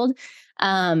threshold.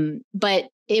 But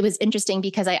it was interesting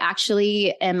because I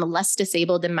actually am less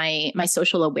disabled in my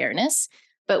social awareness,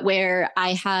 but where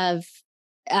I have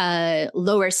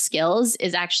lower skills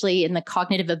is actually in the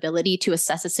cognitive ability to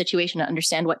assess a situation, to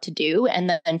understand what to do, and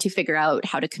then to figure out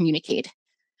how to communicate.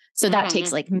 So that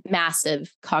takes like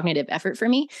massive cognitive effort for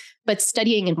me. But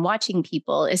studying and watching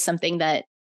people is something that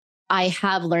I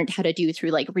have learned how to do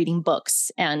through like reading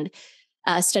books and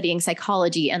studying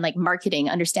psychology and like marketing,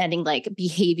 understanding like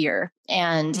behavior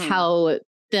and how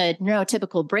the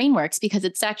neurotypical brain works, because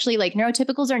it's actually like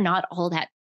neurotypicals are not all that.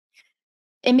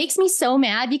 It makes me so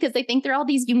mad because they think they're all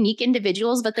these unique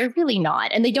individuals, but they're really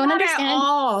not. And they don't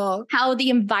understand how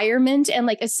the environment and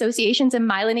like associations and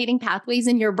myelinating pathways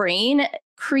in your brain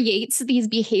creates these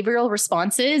behavioral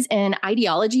responses and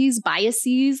ideologies,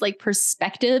 biases, like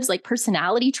perspectives, like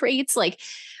personality traits, like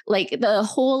the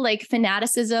whole like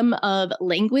fanaticism of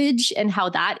language and how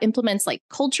that implements like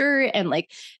culture. And like,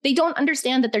 they don't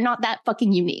understand that they're not that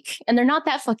fucking unique and they're not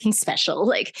that fucking special.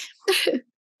 Like,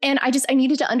 and I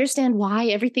needed to understand why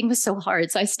everything was so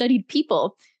hard. So I studied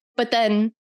people, but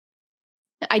then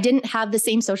I didn't have the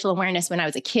same social awareness when I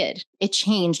was a kid. It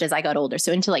changed as I got older.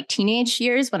 So into like teenage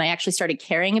years when I actually started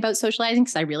caring about socializing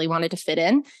because I really wanted to fit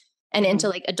in, and into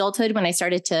like adulthood when I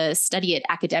started to study it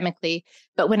academically.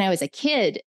 But when I was a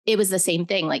kid, it was the same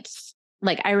thing. Like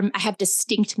I have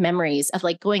distinct memories of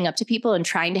like going up to people and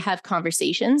trying to have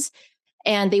conversations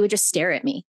and they would just stare at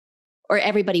me. or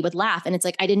everybody would laugh. And it's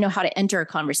like, I didn't know how to enter a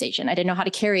conversation. I didn't know how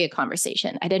to carry a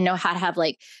conversation. I didn't know how to have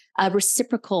like a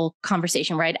reciprocal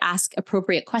conversation where I'd ask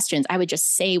appropriate questions. I would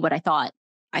just say what I thought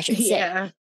I should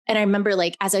say. And I remember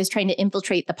like, as I was trying to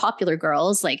infiltrate the popular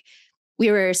girls, like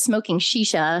we were smoking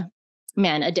shisha,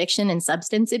 man, addiction and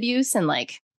substance abuse. And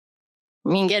like,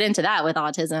 we can get into that with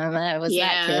autism. I was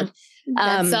that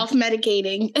kid.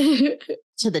 Self-medicating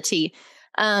to the T.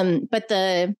 But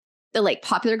the like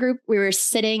popular group, we were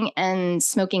sitting and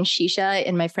smoking shisha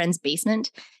in my friend's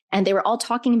basement, and they were all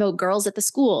talking about girls at the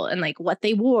school and like what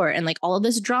they wore and like all of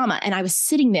this drama. And I was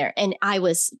sitting there and I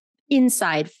was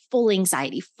inside full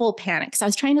anxiety, full panic. So I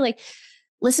was trying to like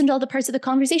listen to all the parts of the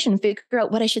conversation and figure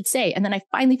out what I should say. And then I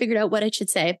finally figured out what I should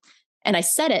say. And I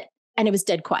said it and it was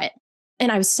dead quiet.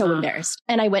 And I was so embarrassed.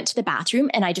 And I went to the bathroom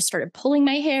and I just started pulling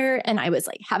my hair and I was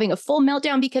like having a full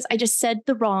meltdown because I just said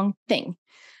the wrong thing.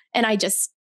 And I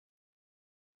just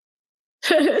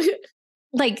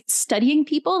like studying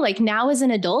people, like now as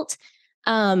an adult,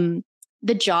 the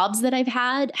jobs that I've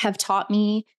had have taught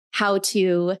me how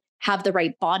to have the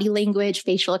right body language,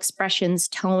 facial expressions,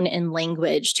 tone, and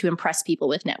language to impress people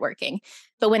with networking.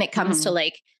 But when it comes to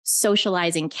like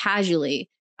socializing casually,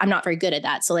 I'm not very good at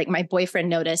that. So like my boyfriend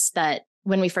noticed that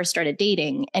when we first started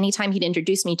dating, anytime he'd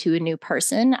introduce me to a new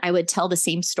person, I would tell the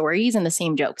same stories and the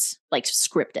same jokes, like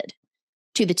scripted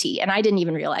to the T. And I didn't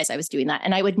even realize I was doing that.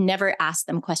 And I would never ask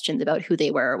them questions about who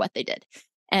they were or what they did.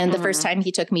 And the first time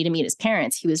he took me to meet his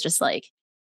parents, he was just like,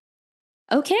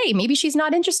 okay, maybe she's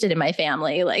not interested in my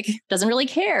family, like doesn't really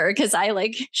care. Cause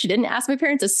she didn't ask my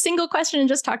parents a single question and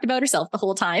just talked about herself the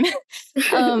whole time.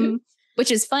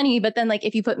 Which is funny. But then like,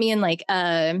 if you put me in like,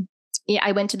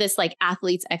 I went to this like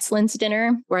athletes excellence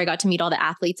dinner where I got to meet all the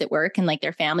athletes at work and like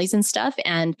their families and stuff.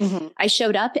 And I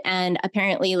showed up and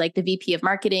apparently like the VP of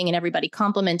marketing and everybody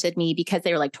complimented me because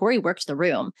they were like, Tori worked the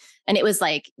room. And it was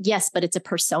like, yes, but it's a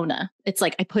persona. It's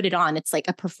like, I put it on. It's like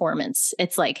a performance.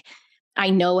 It's like, I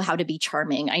know how to be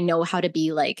charming. I know how to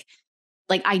be like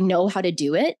I know how to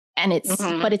do it. And it's,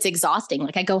 but it's exhausting.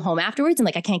 Like I go home afterwards and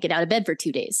like, I can't get out of bed for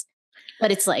 2 days,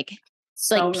 but it's like,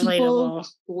 so people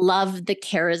love the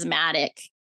charismatic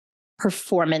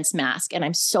performance mask and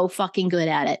I'm so fucking good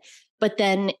at it. But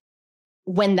then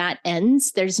when that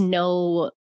ends, there's no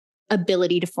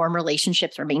ability to form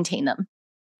relationships or maintain them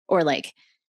or like,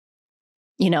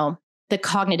 you know, the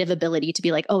cognitive ability to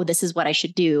be like, oh, this is what I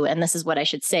should do. And this is what I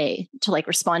should say to like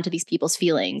respond to these people's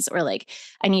feelings or like,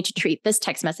 I need to treat this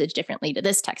text message differently to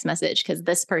this text message because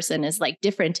this person is like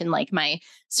different in like my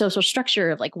social structure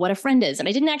of like what a friend is. And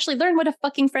I didn't actually learn what a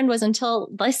fucking friend was until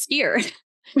last year.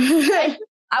 I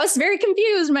was very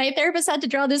confused. My therapist had to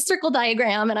draw this circle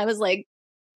diagram and I was like,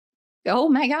 oh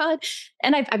my God.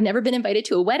 And I've never been invited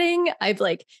to a wedding. I've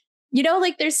like, you know,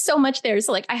 like there's so much there.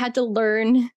 So like I had to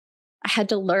learn how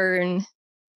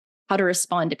to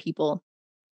respond to people.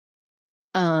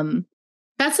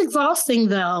 That's exhausting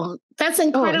though. That's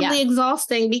incredibly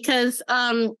exhausting because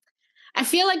I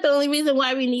feel like the only reason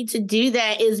why we need to do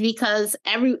that is because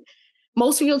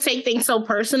most people take things so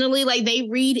personally, like they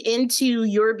read into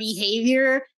your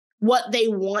behavior what they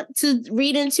want to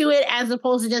read into it as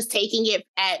opposed to just taking it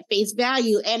at face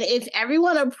value. And if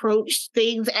everyone approached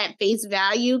things at face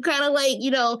value, kind of like, you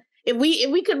know, if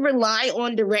we could rely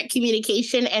on direct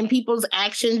communication and people's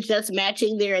actions just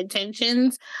matching their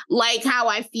intentions, like how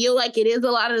I feel like it is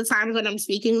a lot of the times when I'm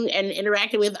speaking and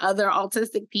interacting with other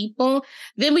autistic people,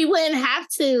 then we wouldn't have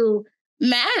to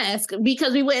mask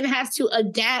because we wouldn't have to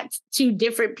adapt to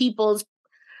different people's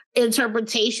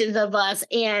interpretations of us.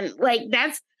 And like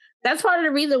that's part of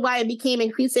the reason why it became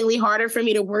increasingly harder for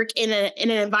me to work in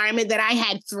an environment that I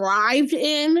had thrived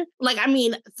in. Like, I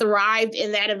mean, thrived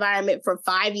in that environment for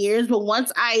 5 years. But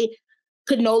once I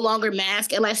could no longer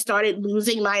mask and I started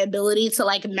losing my ability to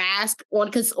like mask on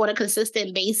a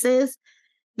consistent basis,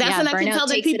 that's when I could tell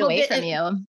that people away from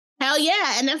you. Hell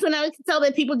yeah. And that's when I could tell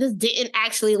that people just didn't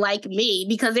actually like me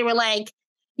because they were like,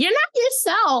 you're not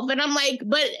yourself. And I'm like,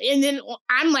 and then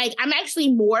I'm like, I'm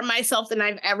actually more myself than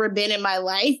I've ever been in my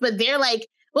life. But they're like,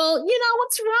 well, you know,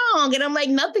 what's wrong? And I'm like,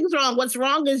 nothing's wrong. What's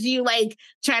wrong is you like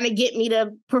trying to get me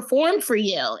to perform for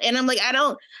you. And I'm like,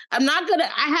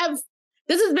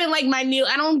 this has been like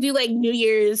I don't do like New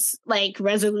Year's like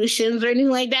resolutions or anything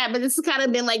like that, but this has kind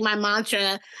of been like my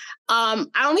mantra. I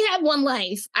only have one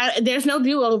life. There's no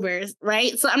do-overs,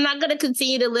 right? So I'm not going to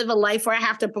continue to live a life where I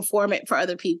have to perform it for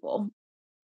other people.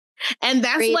 And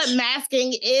that's what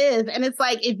masking is. And it's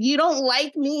like, if you don't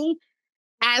like me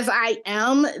as I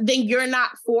am, then you're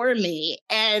not for me.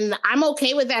 And I'm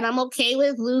okay with that. I'm okay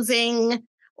with losing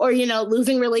or,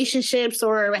 losing relationships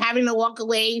or having to walk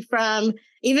away from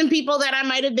even people that I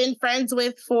might have been friends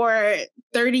with for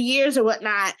 30 years or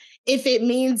whatnot, if it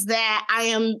means that I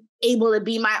am able to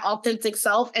be my authentic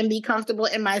self and be comfortable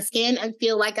in my skin and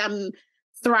feel like I'm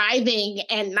thriving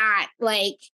and not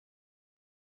like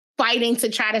fighting to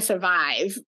try to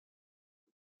survive.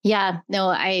 Yeah, no,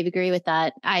 I agree with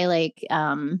that. I like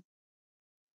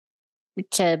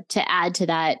to add to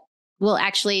that. Well,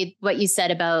 actually, what you said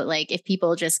about like if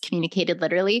people just communicated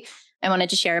literally, I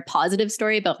wanted to share a positive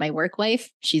story about my work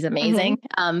wife. She's amazing.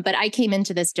 But I came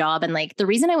into this job and like the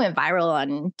reason I went viral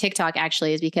on TikTok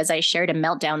actually is because I shared a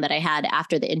meltdown that I had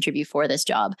after the interview for this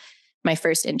job, my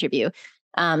first interview.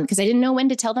 Because I didn't know when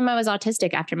to tell them I was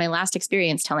autistic after my last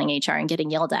experience telling HR and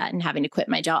getting yelled at and having to quit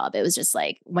my job. It was just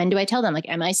like, when do I tell them? Like,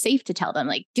 am I safe to tell them?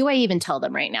 Like, do I even tell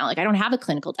them right now? Like, I don't have a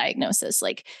clinical diagnosis.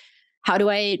 Like, what do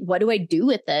I do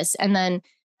with this? And then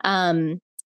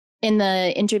in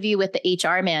the interview with the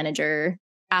HR manager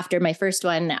after my first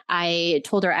one, I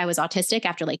told her I was autistic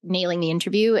after like nailing the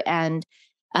interview and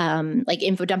like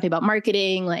info dumping about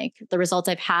marketing, like the results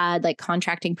I've had, like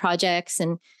contracting projects.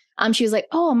 And she was like,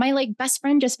 oh, my like best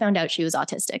friend just found out she was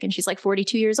autistic and she's like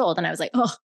 42 years old. And I was like,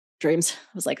 oh, dreams.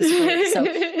 I was like, this is great.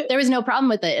 So there was no problem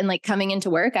with it. And like coming into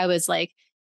work, I was like,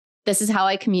 this is how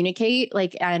I communicate.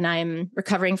 Like, and I'm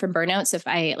recovering from burnout. So if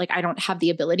I don't have the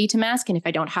ability to mask, and if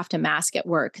I don't have to mask at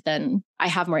work, then I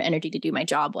have more energy to do my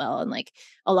job well. And like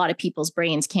a lot of people's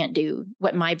brains can't do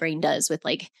what my brain does with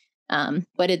like,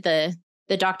 what did the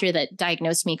doctor that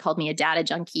diagnosed me called me a data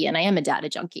junkie, and I am a data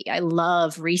junkie. I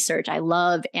love research. I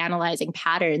love analyzing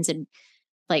patterns and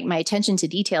like my attention to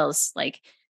details. Like,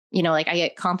 like I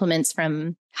get compliments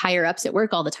from higher ups at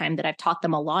work all the time that I've taught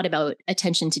them a lot about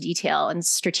attention to detail and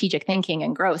strategic thinking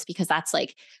and growth, because that's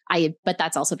like, but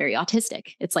that's also very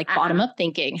autistic. It's like bottom up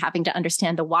thinking, having to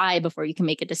understand the why before you can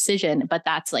make a decision. But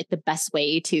that's like the best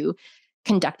way to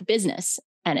conduct business.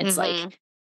 And it's like,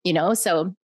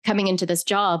 so coming into this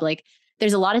job, like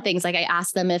there's a lot of things. Like I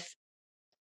asked them if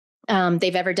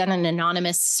they've ever done an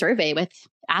anonymous survey with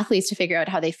athletes to figure out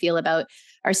how they feel about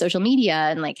our social media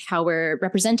and like how we're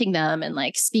representing them and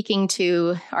like speaking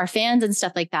to our fans and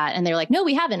stuff like that. And they're like, no,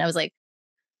 we haven't. I was like,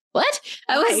 what?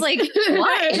 I was like,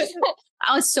 why?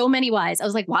 I was so many whys. I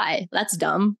was like, why? That's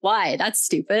dumb. Why? That's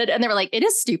stupid. And they were like, it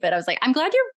is stupid. I was like, I'm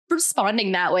glad you're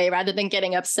responding that way rather than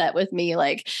getting upset with me,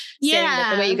 like saying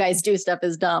that the way you guys do stuff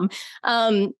is dumb.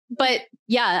 But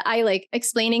yeah, I like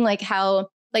explaining like how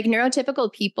like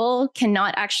neurotypical people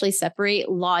cannot actually separate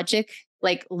logic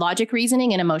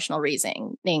reasoning and emotional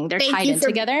reasoning. They're tied in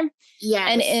together. Yes.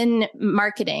 And in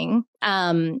marketing,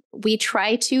 we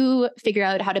try to figure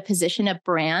out how to position a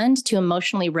brand to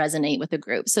emotionally resonate with a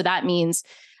group. So that means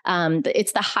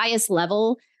it's the highest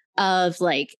level of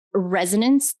like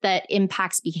resonance that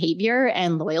impacts behavior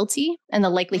and loyalty and the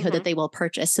likelihood that they will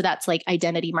purchase. So that's like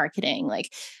identity marketing,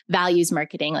 like values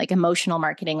marketing, like emotional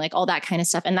marketing, like all that kind of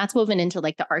stuff. And that's woven into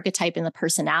like the archetype and the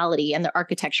personality and the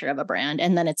architecture of a brand.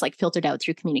 And then it's like filtered out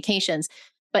through communications.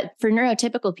 But for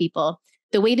neurotypical people,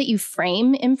 the way that you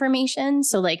frame information,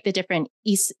 so like the different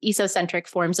esocentric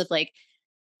forms of like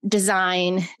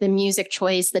design, the music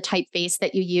choice, the typeface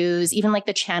that you use, even like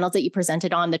the channels that you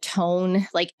presented on, the tone,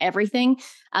 like everything,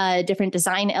 different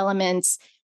design elements,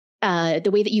 the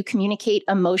way that you communicate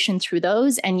emotion through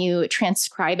those and you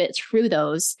transcribe it through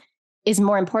those is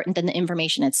more important than the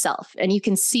information itself. And you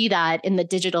can see that in the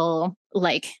digital,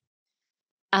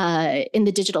 in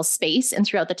the digital space and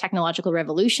throughout the technological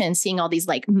revolution, seeing all these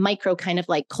like micro kind of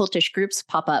like cultish groups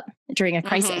pop up during a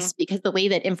crisis, because the way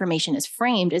that information is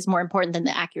framed is more important than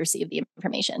the accuracy of the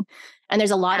information. And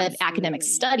there's a lot of academic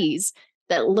studies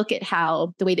that look at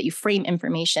how the way that you frame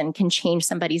information can change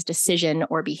somebody's decision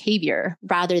or behavior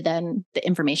rather than the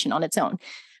information on its own.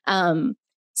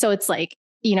 So it's like,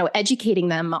 educating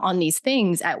them on these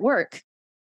things at work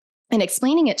and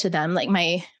explaining it to them. Like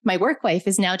my work wife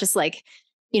is now just like,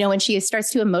 when she starts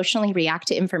to emotionally react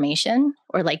to information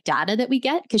or like data that we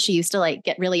get, because she used to like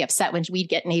get really upset when we'd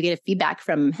get negative feedback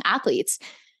from athletes.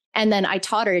 And then I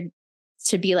taught her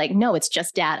to be like, no, it's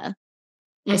just data.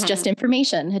 It's just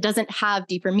information. It doesn't have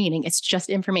deeper meaning. It's just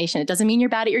information. It doesn't mean you're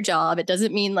bad at your job. It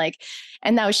doesn't mean like,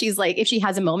 and now she's like, if she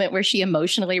has a moment where she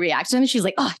emotionally reacts to them, she's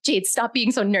like, oh, Jade, stop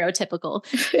being so neurotypical.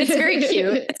 It's very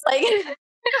cute. It's like,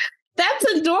 That's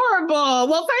adorable.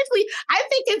 Well, firstly, I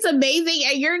think it's amazing,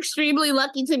 and you're extremely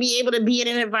lucky to be able to be in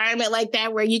an environment like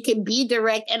that where you can be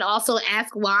direct and also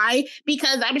ask why,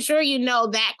 because I'm sure you know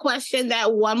that question,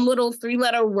 that one little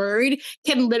 3-letter word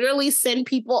can literally send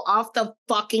people off the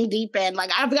fucking deep end.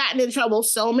 Like, I've gotten in trouble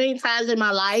so many times in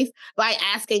my life by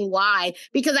asking why,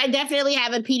 because I definitely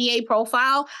have a PDA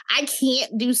profile. I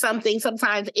can't do something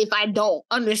sometimes if I don't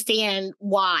understand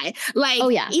why. Like,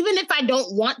 even if I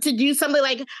don't want to do something,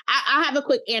 like, I'll have a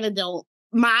quick anecdote.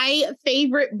 My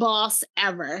favorite boss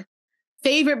ever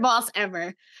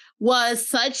was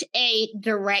such a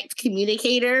direct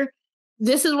communicator.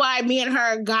 This is why me and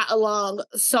her got along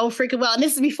so freaking well. And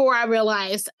this is before I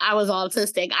realized I was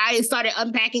autistic. I started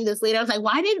unpacking this later. I was like,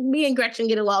 why did me and Gretchen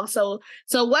get along so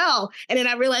well? And then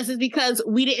I realized it's because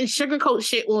we didn't sugarcoat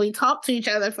shit when we talked to each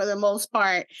other for the most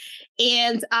part.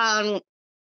 And oh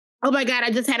my God, I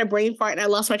just had a brain fart and I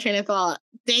lost my train of thought.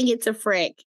 Dang it to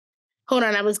frick. Hold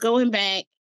on, I was going back.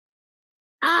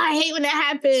 I hate when that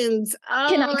happens.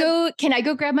 Oh, Can I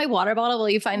go grab my water bottle while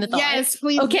you find the thought? Yes,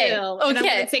 please do. And I'm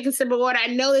gonna take a sip of water. I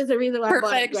know there's a reason why I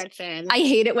bought it, Gretchen. I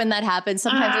hate it when that happens.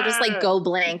 Sometimes I'll just like go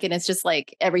blank and it's just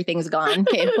like everything's gone.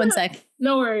 Okay, one sec.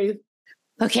 No worries.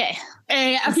 Okay.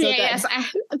 Yes,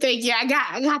 thank you. I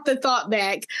got the thought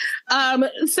back.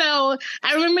 So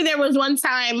I remember there was one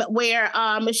time where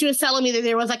she was telling me that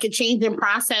there was like a change in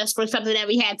process for something that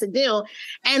we had to do.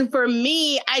 And for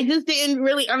me, I just didn't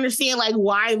really understand like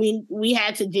why we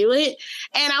had to do it.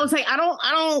 And I was like, I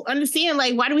don't understand,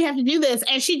 like, why do we have to do this?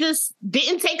 And she just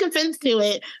didn't take offense to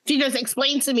it. She just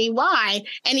explained to me why.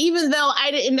 And even though I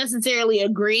didn't necessarily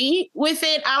agree with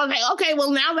it, I was like, okay,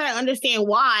 well, now that I understand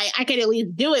why, I can at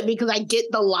least do it because I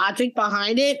get the logic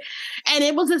behind it. And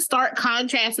it was a stark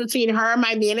contrast between her,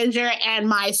 my manager, and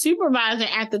my supervisor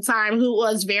at the time, who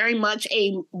was very much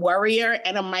a worrier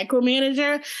and a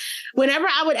micromanager. Whenever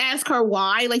I would ask her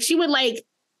why, like, she would like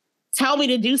tell me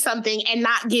to do something and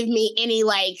not give me any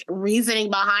like reasoning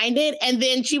behind it. And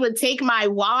then she would take my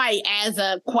why as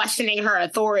a questioning her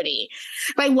authority.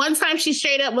 Like one time she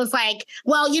straight up was like,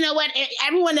 well, you know what?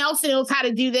 Everyone else knows how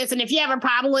to do this. And if you have a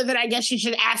problem with it, I guess you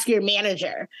should ask your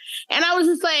manager. And I was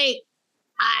just like,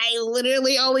 I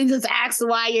literally only just asked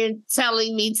why you're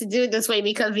telling me to do it this way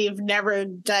because we've never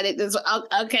done it this way.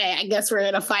 Okay, I guess we're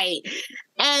in a fight.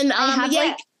 And I have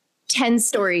like 10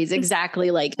 stories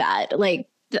exactly like that. Like,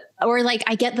 or like,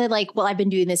 I get the like, well, I've been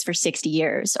doing this for 60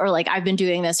 years, or like, I've been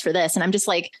doing this for this. And I'm just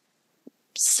like,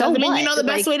 so doesn't mean you know the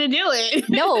best way to do it.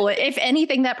 No, if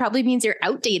anything, that probably means you're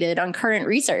outdated on current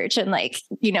research and like,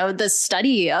 you know, the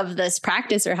study of this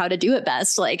practice or how to do it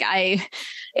best. Like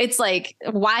it's like,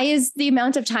 why is the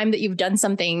amount of time that you've done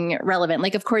something relevant?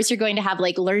 Like, of course, you're going to have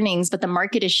like learnings, but the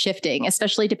market is shifting,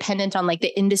 especially dependent on like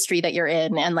the industry that you're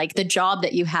in and like the job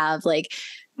that you have. Like,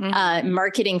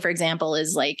 marketing, for example,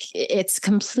 is like, it's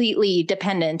completely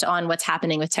dependent on what's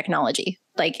happening with technology.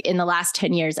 Like in the last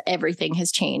 10 years, everything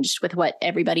has changed with what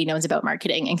everybody knows about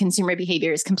marketing, and consumer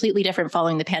behavior is completely different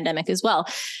following the pandemic as well.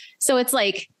 So it's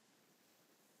like,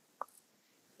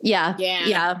 yeah.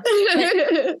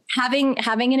 having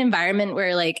an environment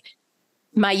where like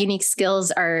my unique skills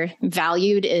are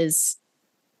valued it's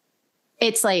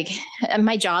like,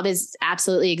 my job is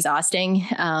absolutely exhausting.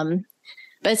 But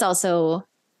it's also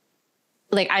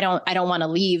like, I don't want to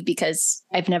leave because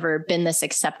I've never been this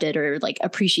accepted or like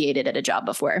appreciated at a job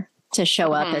before, to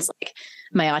show up as like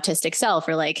my autistic self,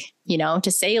 or like, you know, to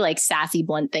say like sassy,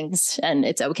 blunt things and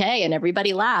it's okay. And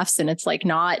everybody laughs and it's like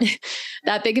not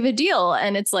that big of a deal.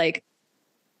 And it's like,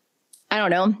 I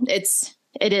don't know,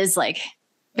 it is like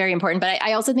very important. But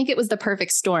I also think it was the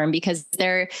perfect storm because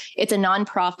it's a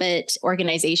nonprofit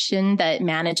organization that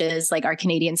manages like our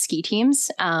Canadian ski teams.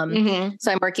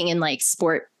 So I'm working in like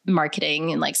sport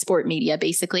marketing and like sport media,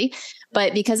 basically.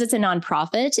 But because it's a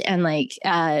nonprofit and like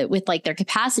with like their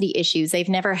capacity issues, they've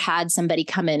never had somebody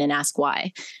come in and ask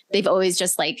why. They've always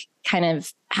just like kind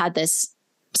of had this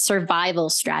survival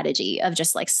strategy of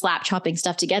just like slap chopping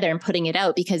stuff together and putting it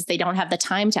out because they don't have the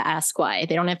time to ask why.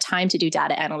 They don't have time to do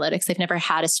data analytics. They've never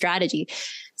had a strategy.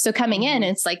 So coming in,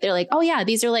 it's like, they're like, oh yeah,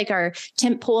 these are like our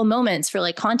tentpole moments for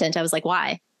like content. I was like,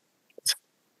 why?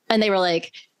 And they were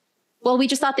like, well, we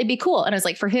just thought they'd be cool. And I was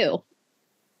like, for who?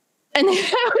 And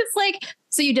I was like,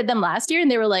 so you did them last year? And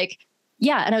they were like,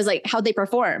 yeah. And I was like, how'd they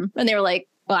perform? And they were like,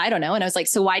 well, I don't know. And I was like,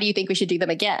 so why do you think we should do them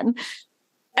again?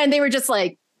 And they were just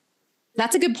like,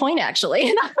 that's a good point, actually.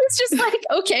 And I was just like,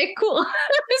 okay, cool.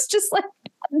 I was just like,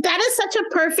 that is such a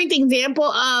perfect example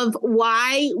of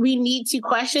why we need to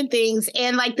question things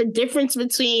and like the difference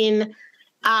between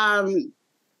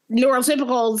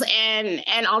neurotypicals and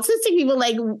autistic people,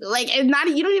 like and not,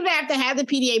 you don't even have to have the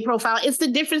PDA profile. It's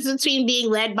the difference between being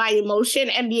led by emotion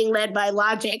and being led by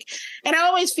logic. And I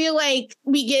always feel like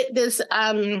we get this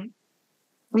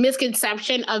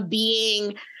misconception of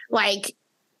being like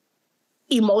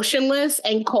emotionless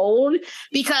and cold,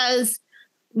 because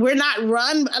we're not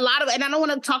run a lot of, and I don't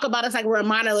want to talk about us like we're a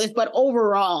monolith, but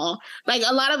overall, like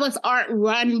a lot of us aren't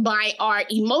run by our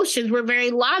emotions. We're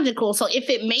very logical. So if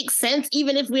it makes sense,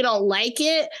 even if we don't like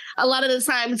it, a lot of the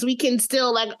times we can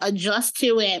still like adjust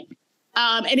to it.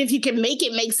 And if you can make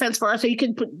it make sense for us, so you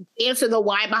can answer the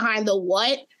why behind the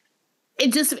what,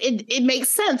 it makes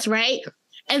sense, right?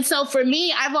 And so for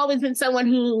me, I've always been someone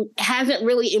who hasn't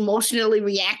really emotionally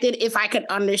reacted if I could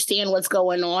understand what's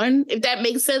going on, if that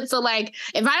makes sense. So like,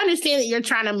 if I understand that you're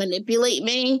trying to manipulate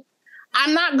me,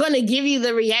 I'm not going to give you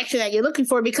the reaction that you're looking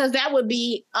for, because that would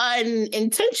be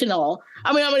unintentional.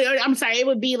 I'm sorry, it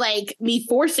would be like me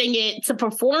forcing it to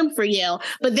perform for you.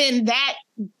 But then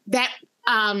that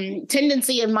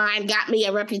tendency of mine got me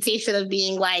a reputation of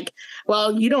being like,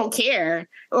 well, you don't care,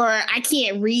 or I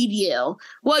can't read you.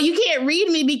 Well, you can't read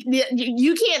me.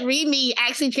 You can't read me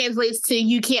actually translates to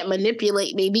you can't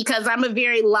manipulate me, because I'm a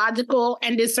very logical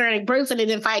and discerning person.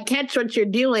 And if I catch what you're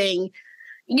doing,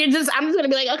 I'm just going to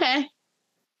be like, okay,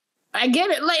 I get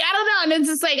it. Like, I don't know. And it's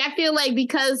just like, I feel like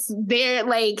because they're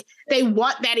like, they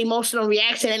want that emotional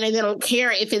reaction, and then they don't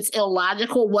care if it's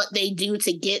illogical what they do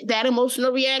to get that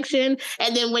emotional reaction.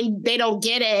 And then when they don't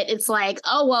get it, it's like,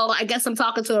 oh, well, I guess I'm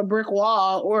talking to a brick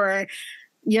wall, or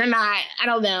you're not. I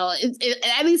don't know.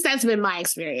 At least that's been my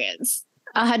experience.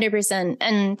 100%.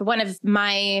 And one of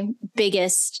my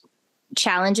biggest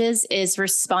challenges is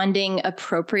responding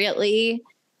appropriately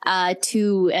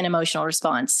to an emotional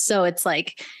response. So it's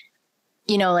like,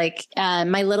 you know, like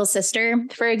my little sister,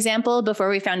 for example, before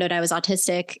we found out I was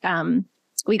autistic,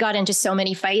 we got into so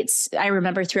many fights. I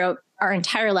remember throughout our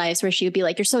entire lives where she would be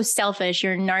like, you're so selfish,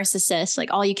 you're a narcissist,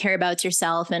 like all you care about is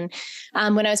yourself. And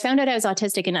when I was found out I was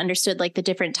autistic and understood like the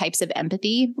different types of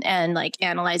empathy and like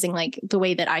analyzing like the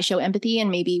way that I show empathy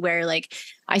and maybe where like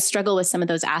I struggle with some of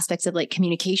those aspects of like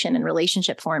communication and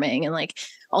relationship forming and like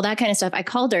all that kind of stuff, I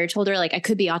called her, told her like I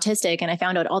could be autistic. And I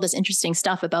found out all this interesting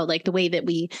stuff about like the way that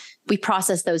we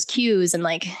process those cues and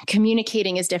like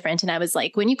communicating is different. And I was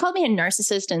like, when you called me a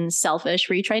narcissist and selfish,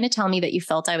 were you trying to tell me that you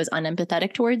felt I was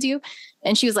unempathetic towards you?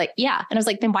 And she was like, yeah. And I was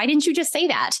like, then why didn't you just say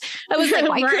that? I was like,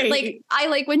 why could, like, I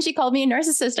like when she called me a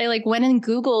narcissist, I like went and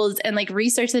Googled and like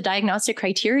researched the diagnostic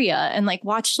criteria and like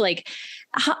watched like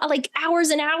hours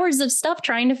and hours of stuff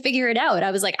trying to figure it out.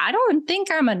 I was like, I don't think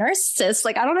I'm a narcissist.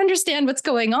 Like, I don't understand what's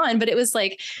going on. But it was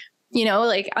like, you know,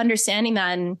 like understanding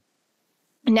that. And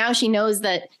now she knows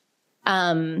that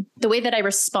the way that I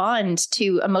respond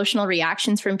to emotional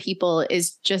reactions from people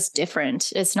is just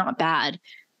different. It's not bad.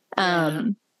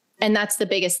 And that's the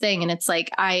biggest thing. And it's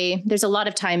like, there's a lot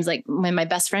of times like when my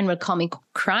best friend would call me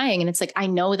crying and it's like, I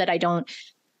know that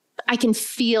I can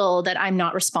feel that I'm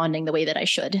not responding the way that I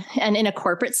should. And in a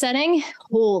corporate setting,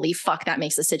 holy fuck, that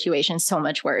makes the situation so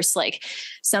much worse. Like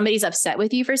somebody's upset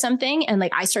with you for something. And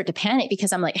like, I start to panic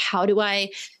because I'm like, how do I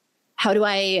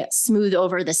smooth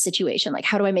over this situation? Like,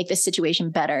 how do I make this situation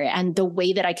better? And the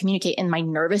way that I communicate and my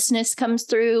nervousness comes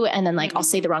through. And then like, I'll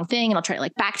say the wrong thing and I'll try to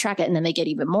like backtrack it. And then they get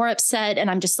even more upset. And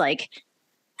I'm just like,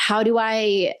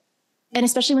 and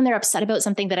especially when they're upset about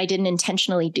something that I didn't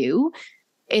intentionally do,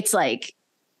 it's like,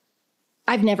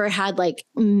 I've never had like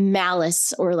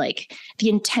malice or like the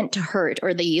intent to hurt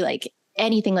or the like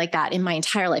anything like that in my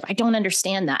entire life. I don't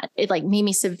understand that. It like made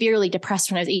me severely depressed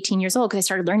when I was 18 years old because I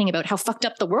started learning about how fucked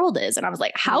up the world is. And I was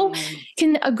like, how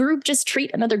can a group just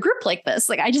treat another group like this?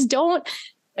 Like, I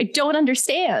don't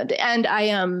understand.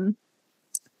 And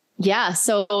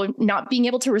so not being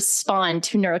able to respond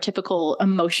to neurotypical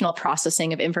emotional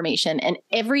processing of information, and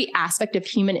every aspect of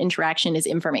human interaction is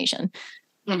information.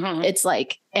 Mm-hmm. It's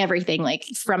like everything, like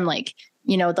from like,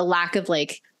 you know, the lack of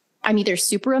like, I'm either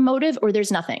super emotive or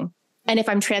there's nothing. And if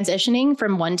I'm transitioning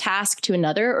from one task to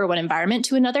another or one environment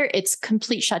to another, it's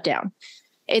complete shutdown.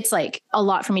 It's like a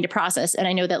lot for me to process. And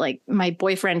I know that like my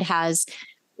boyfriend has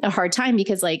a hard time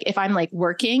because like if I'm like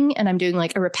working and I'm doing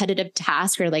like a repetitive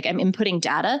task or like I'm inputting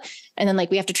data and then like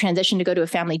we have to transition to go to a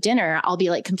family dinner, I'll be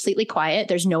like completely quiet.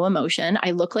 There's no emotion. I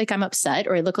look like I'm upset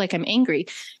or I look like I'm angry.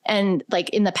 And like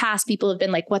in the past, people have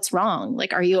been like, what's wrong?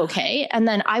 Like, are you okay? And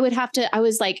then I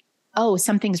was like, oh,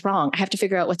 something's wrong. I have to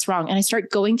figure out what's wrong. And I start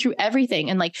going through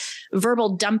everything and like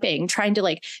verbal dumping, trying to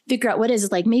like figure out what is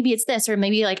it, like, maybe it's this, or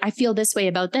maybe like I feel this way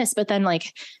about this. But then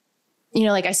like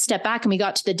like I stepped back and we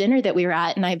got to the dinner that we were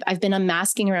at, and I've been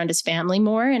unmasking around his family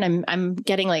more, and I'm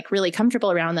getting like really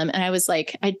comfortable around them. And I was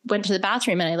like, I went to the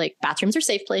bathroom, and bathrooms are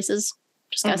safe places.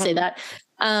 Just gotta say that.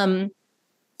 And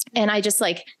I just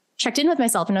like checked in with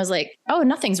myself, and I was like, oh,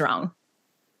 nothing's wrong.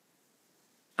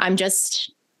 I'm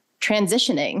just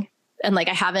transitioning. And like,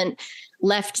 I haven't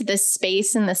left this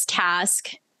space and this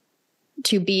task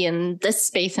to be in this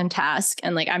space and task.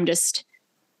 And like,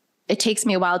 it takes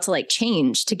me a while to like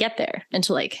change to get there and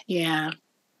to like, yeah.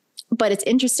 But it's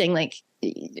interesting, like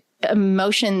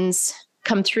emotions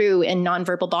come through in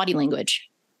nonverbal body language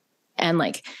and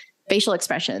like facial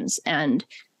expressions and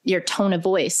your tone of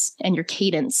voice and your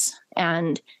cadence.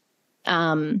 And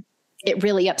it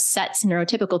really upsets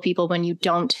neurotypical people when you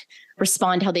don't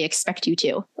respond how they expect you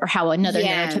to, or how another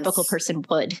neurotypical person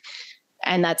would.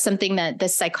 And that's something that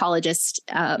this psychologist,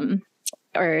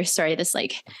 this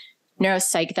like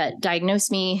neuropsych that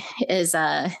diagnosed me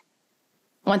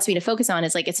wants me to focus on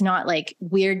is like, it's not like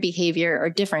weird behavior or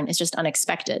different. It's just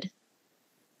unexpected.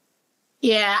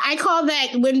 Yeah, I call that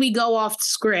when we go off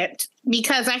script,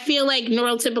 because I feel like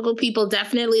neurotypical people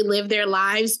definitely live their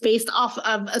lives based off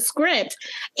of a script.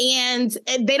 And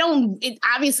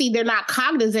obviously they're not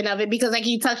cognizant of it, because like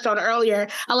you touched on earlier,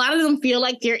 a lot of them feel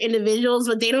like they're individuals,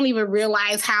 but they don't even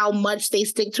realize how much they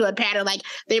stick to a pattern. Like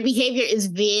their behavior is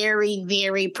very,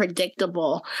 very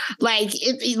predictable. Like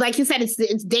like you said,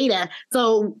 it's data.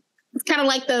 So it's kind of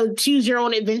like the choose your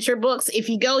own adventure books. If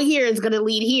you go here, it's going to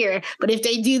lead here. But if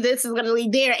they do this, it's going to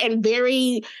lead there. And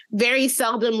very, very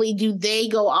seldomly do they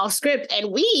go off script.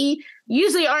 And we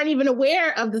usually aren't even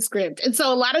aware of the script. And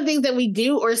so a lot of things that we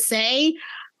do or say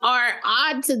are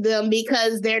odd to them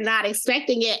because they're not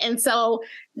expecting it. And so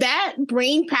that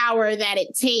brain power that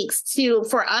it takes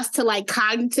for us to like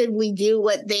cognitively do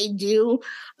what they do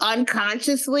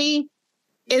unconsciously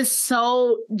is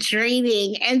so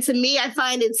draining. And to me, I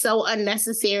find it so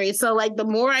unnecessary. So like the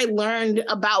more I learned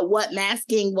about what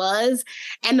masking was,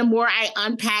 and the more I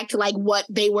unpacked like what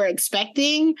they were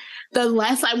expecting, the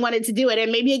less I wanted to do it.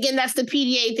 And maybe again, that's the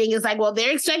PDA thing. It's like, well,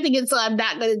 they're expecting it, so I'm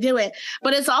not going to do it.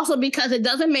 But it's also because it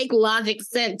doesn't make logic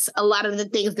sense, a lot of the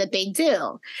things that they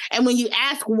do. And when you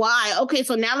ask why, okay,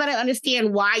 so now that I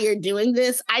understand why you're doing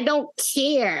this, I don't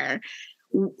care.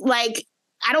 Like,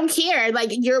 I don't care. Like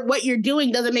what you're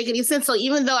doing doesn't make any sense. So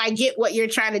even though I get what you're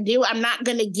trying to do, I'm not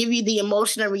going to give you the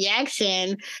emotional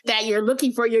reaction that you're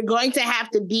looking for. You're going to have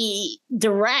to be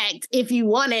direct if you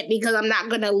want it, because I'm not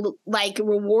going to like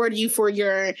reward you for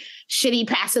your shitty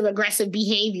passive aggressive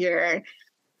behavior.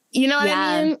 You know what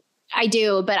I mean? I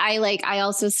do. But I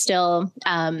also still,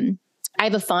 I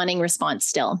have a fawning response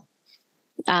still.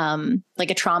 Like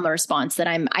a trauma response that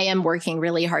I am working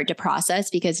really hard to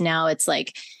process, because now it's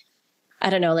like, I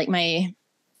don't know, like my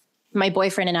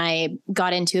boyfriend and I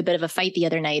got into a bit of a fight the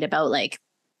other night about like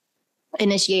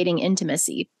initiating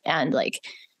intimacy. And like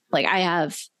I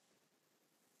have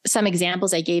some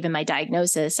examples I gave in my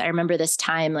diagnosis. I remember this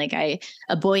time, like a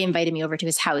boy invited me over to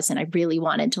his house, and I really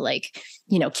wanted to like,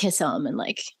 kiss him and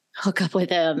like hook up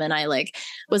with him. And I like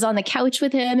was on the couch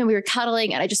with him and we were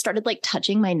cuddling, and I just started like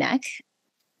touching my neck,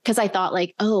 because I thought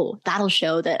like, oh, that'll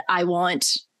show that I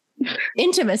want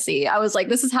intimacy. I was like,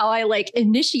 this is how I like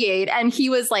initiate. And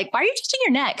he was like, why are you touching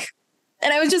your neck?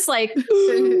 And I was just like,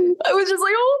 oh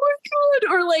my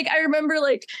God. Or like, I remember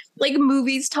like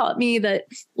movies taught me that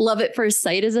love at first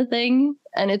sight is a thing.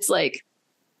 And it's like,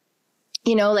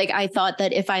 like I thought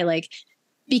that if I like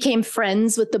became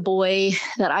friends with the boy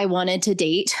that I wanted to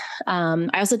date, I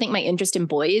also think my interest in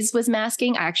boys was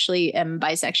masking. I actually am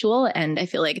bisexual, and I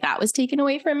feel like that was taken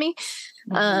away from me.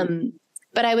 Mm-hmm.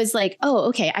 But I was like, oh,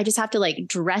 okay, I just have to like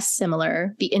dress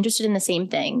similar, be interested in the same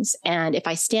things. And if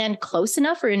I stand close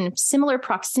enough or in similar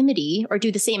proximity or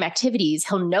do the same activities,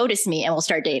 he'll notice me and we'll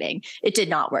start dating. It did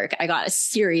not work. I got a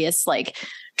serious like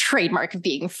trademark of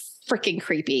being freaking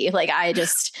creepy. Like I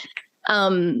just,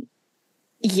 so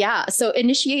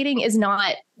initiating is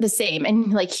not the same.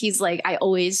 And like, he's like, I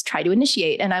always try to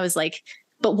initiate. And I was like,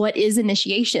 but what is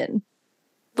initiation?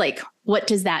 Like, what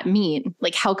does that mean?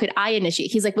 Like, how could I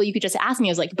initiate? He's like, well, you could just ask me.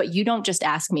 I was like, but you don't just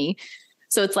ask me.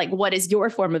 So it's like, what is your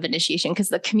form of initiation? Because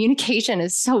the communication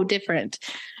is so different.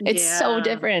 It's so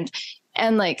different.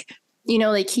 And like,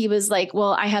 like he was like,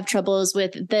 well, I have troubles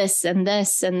with this and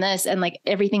this and this. And like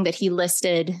everything that he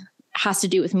listed has to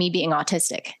do with me being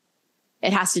autistic.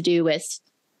 It has to do with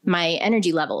my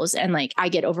energy levels. And like, I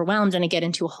get overwhelmed and I get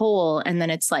into a hole. And then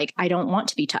it's like, I don't want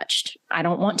to be touched. I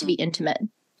don't want to be intimate.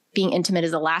 Being intimate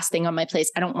is the last thing on my plate.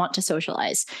 I don't want to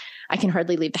socialize. I can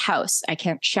hardly leave the house. I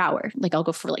can't shower. Like I'll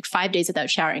go for like 5 days without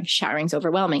showering. Showering's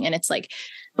overwhelming. And it's like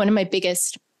one of my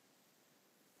biggest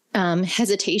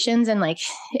hesitations and like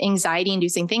anxiety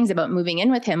inducing things about moving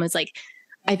in with him was like,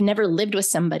 I've never lived with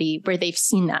somebody where they've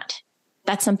seen that.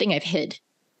 That's something I've hid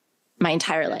my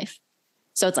entire life.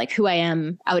 So it's like who I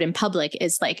am out in public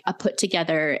is like a put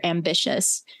together,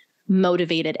 ambitious,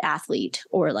 motivated athlete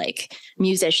or like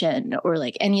musician or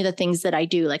like any of the things that I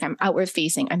do. Like I'm outward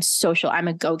facing, I'm social, I'm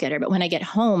a go-getter. But when I get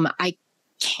home, I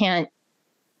can't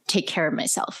take care of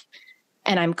myself.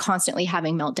 And I'm constantly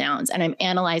having meltdowns and I'm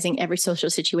analyzing every social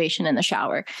situation in the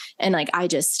shower. And like,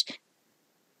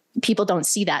 people don't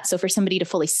see that. So for somebody to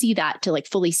fully see that, to like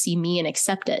fully see me and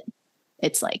accept it,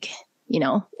 it's like,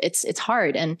 it's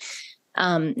hard. And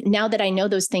now that I know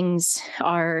those things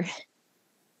are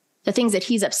the things that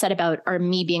he's upset about are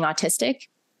me being autistic,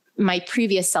 my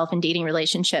previous self and dating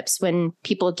relationships, when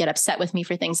people get upset with me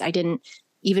for things I didn't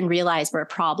even realize were a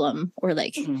problem or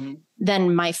like,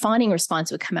 then my fawning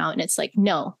response would come out and it's like,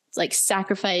 no, it's like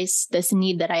sacrifice this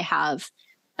need that I have,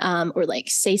 or like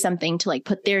say something to like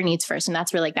put their needs first. And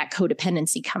that's where like that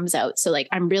codependency comes out. So like,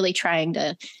 I'm really trying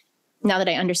to, now that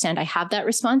I understand I have that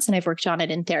response and I've worked on it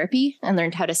in therapy and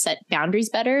learned how to set boundaries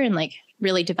better and like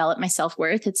really develop my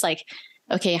self-worth. It's like,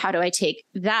 okay, how do I take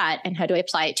that and how do I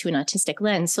apply it to an autistic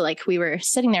lens? So like we were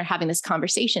sitting there having this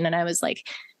conversation and I was like,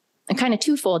 I'm kind of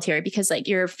twofold here because like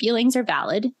your feelings are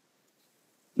valid,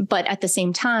 but at the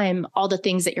same time, all the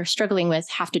things that you're struggling with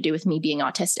have to do with me being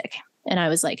autistic. And I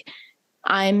was like,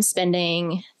 I'm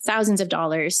spending thousands of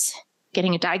dollars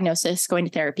getting a diagnosis, going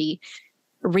to therapy,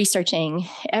 researching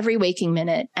every waking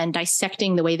minute and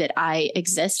dissecting the way that I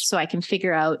exist so I can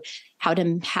figure out how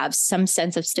to have some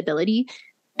sense of stability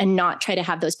and not try to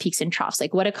have those peaks and troughs.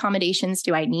 Like what accommodations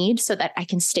do I need so that I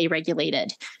can stay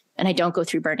regulated and I don't go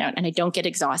through burnout and I don't get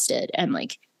exhausted? And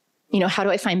like, how do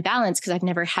I find balance? Because I've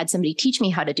never had somebody teach me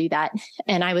how to do that.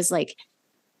 And I was like,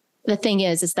 the thing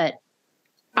is that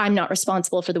I'm not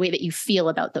responsible for the way that you feel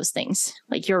about those things.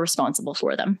 Like you're responsible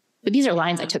for them. But these are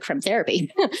lines I took from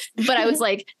therapy. But I was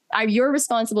like, you're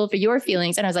responsible for your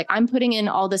feelings. And I was like, I'm putting in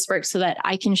all this work so that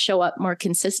I can show up more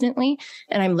consistently.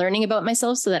 And I'm learning about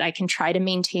myself so that I can try to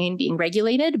maintain being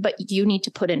regulated. But you need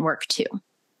to put in work too.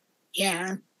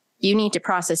 Yeah. You need to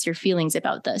process your feelings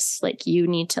about this. Like you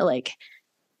need to like,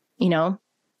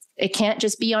 it can't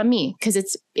just be on me because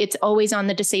it's always on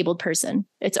the disabled person.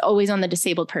 It's always on the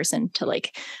disabled person to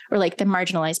like, or like the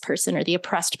marginalized person or the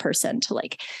oppressed person to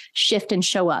like shift and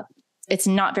show up. It's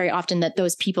not very often that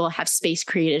those people have space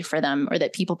created for them or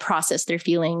that people process their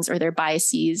feelings or their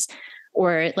biases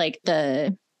or like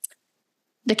the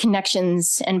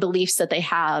connections and beliefs that they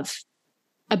have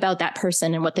about that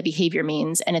person and what the behavior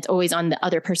means. And it's always on the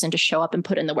other person to show up and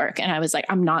put in the work. And I was like,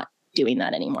 I'm not doing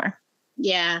that anymore.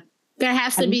 Yeah. There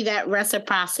has to be that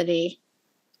reciprocity.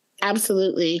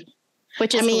 Absolutely.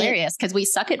 Which is hilarious because we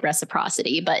suck at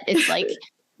reciprocity, but it's like,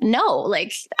 no,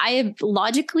 like I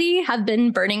logically have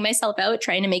been burning myself out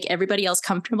trying to make everybody else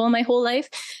comfortable my whole life.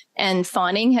 And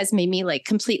fawning has made me like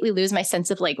completely lose my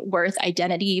sense of like worth,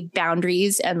 identity,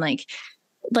 boundaries, and like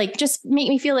just make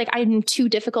me feel like I'm too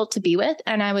difficult to be with.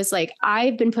 And I was like,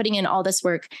 I've been putting in all this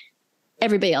work.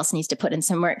 Everybody else needs to put in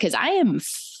some work because I am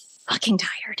fucking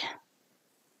tired.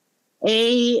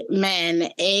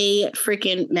 Amen. A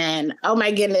freaking man. Oh my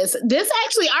goodness. This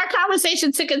actually, our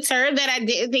conversation took a turn that I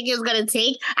didn't think it was going to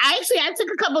take. I took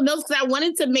a couple notes because I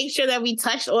wanted to make sure that we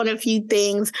touched on a few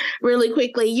things really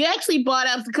quickly. You actually brought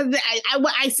up, because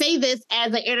I say this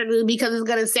as an interlude because it's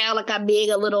going to sound like I'm being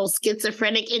a little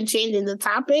schizophrenic and changing the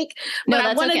topic. But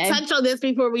I want to touch on this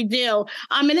before we do.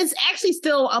 And it's actually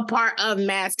still a part of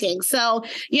masking. So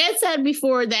you had said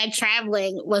before that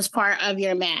traveling was part of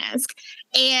your mask.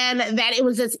 And that it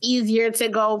was just easier to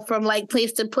go from like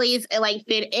place to place and like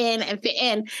fit in.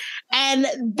 And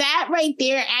that right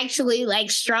there actually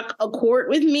like struck a chord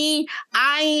with me. So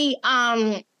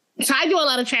I do a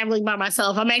lot of traveling by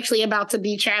myself. I'm actually about to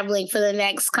be traveling for the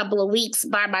next couple of weeks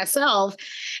by myself.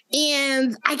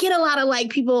 And I get a lot of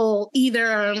like people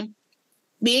either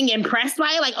being impressed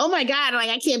by it, like, oh my God, like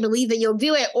I can't believe that you'll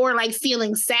do it, or like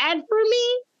feeling sad for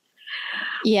me.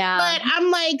 Yeah. But I'm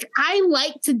like, I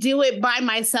like to do it by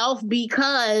myself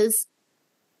because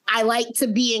I like to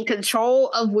be in control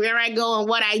of where I go and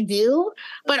what I do.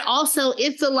 But also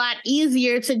it's a lot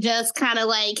easier to just kind of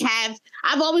like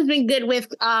I've always been good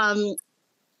with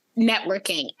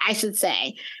networking, I should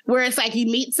say, where it's like you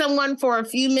meet someone for a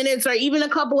few minutes or even a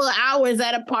couple of hours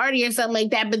at a party or something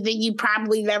like that, but then you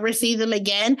probably never see them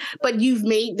again, but you've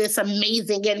made this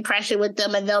amazing impression with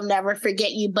them and they'll never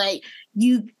forget you, but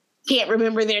you can't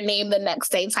remember their name the next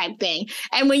day type thing.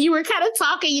 And when you were kind of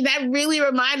talking, that really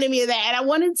reminded me of that. And I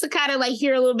wanted to kind of like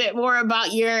hear a little bit more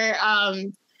about your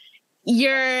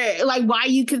why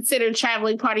you consider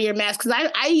traveling part of your mask. Because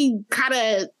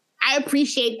I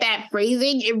appreciate that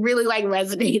phrasing. It really like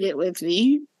resonated with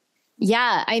me.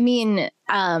 Yeah. I mean,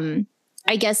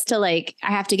 I guess I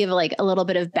have to give like a little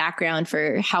bit of background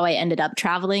for how I ended up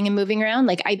traveling and moving around.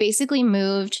 Like I basically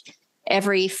moved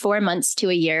every 4 months to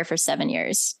a year for 7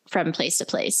 years from place to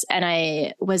place. And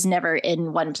I was never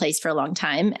in one place for a long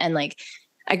time. And like,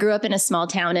 I grew up in a small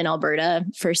town in Alberta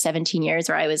for 17 years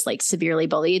where I was like severely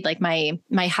bullied. Like my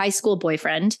high school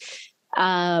boyfriend,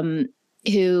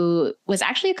 who was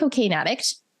actually a cocaine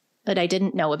addict, but I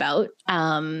didn't know about.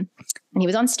 And he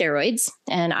was on steroids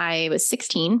and I was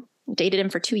 16, dated him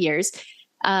for 2 years.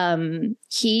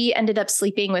 He ended up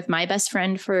sleeping with my best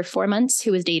friend for 4 months,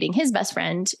 who was dating his best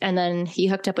friend. And then he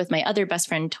hooked up with my other best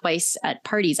friend twice at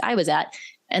parties I was at,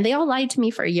 and they all lied to me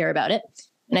for a year about it.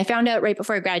 And I found out right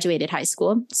before I graduated high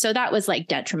school. So that was like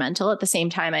detrimental. At the same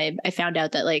time, I found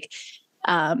out that like,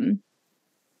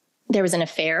 there was an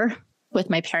affair with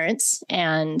my parents,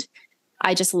 and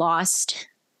I just lost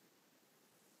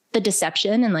the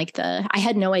deception and like I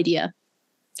had no idea.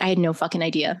 I had no fucking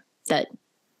idea that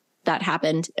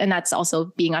happened. And that's also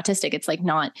being autistic. It's like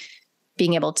not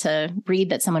being able to read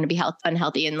that someone would be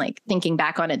unhealthy. And like thinking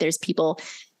back on it, there's people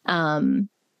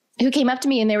who came up to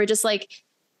me and they were just like,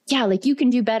 yeah, like you can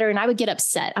do better. And I would get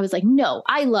upset. I was like, no,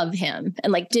 I love him.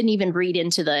 And like, didn't even read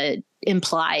into the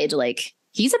implied, like,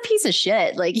 he's a piece of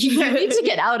shit. Like you need to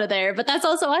get out of there. But that's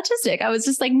also autistic. I was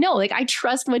just like, no, like I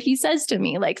trust what he says to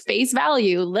me, like face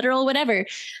value, literal, whatever.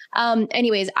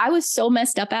 Anyways, I was so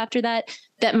messed up after that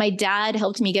my dad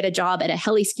helped me get a job at a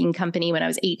heli skiing company when I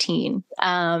was 18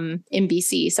 in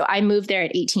BC. So I moved there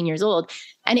at 18 years old.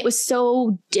 And it was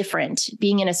so different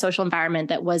being in a social environment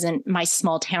that wasn't my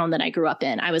small town that I grew up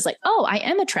in. I was like, oh, I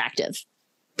am attractive.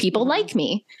 People like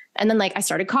me. And then like I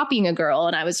started copying a girl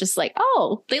and I was just like,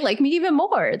 oh, they like me even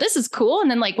more. This is cool. And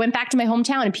then like went back to my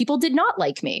hometown and people did not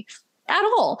like me at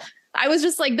all. I was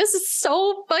just like, this is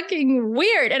so fucking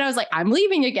weird. And I was like, I'm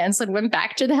leaving again. So I went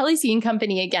back to the heli skiing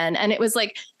company again. And it was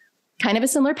like kind of a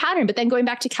similar pattern. But then going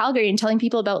back to Calgary and telling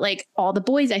people about like all the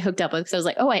boys I hooked up with. So I was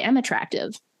like, oh, I am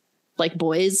attractive. Like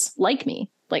boys like me,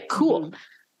 like cool.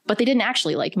 But they didn't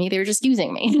actually like me. They were just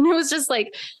using me. And it was just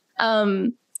like,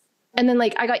 and then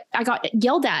like I got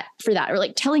yelled at for that, or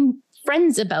like telling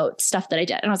friends about stuff that I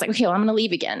did. And I was like, okay, well, I'm going to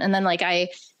leave again. And then like I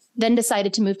then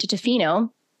decided to move to Tofino,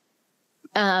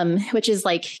 which is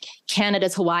like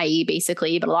Canada's Hawaii,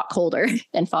 basically, but a lot colder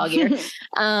and foggier.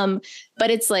 But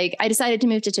it's like I decided to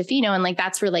move to Tofino, and like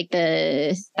that's where like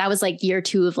that was like year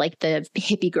 2 of like the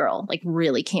hippie girl like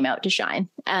really came out to shine.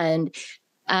 And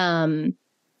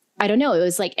I don't know, it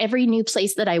was like every new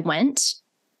place that I went,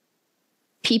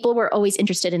 people were always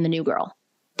interested in the new girl.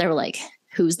 They were like,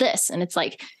 who's this? And it's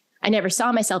like, I never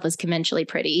saw myself as conventionally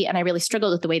pretty. And I really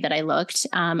struggled with the way that I looked.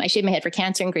 I shaved my head for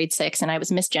cancer in grade 6 and I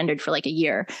was misgendered for like a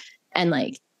year and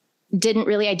like didn't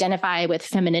really identify with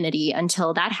femininity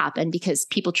until that happened because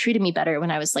people treated me better when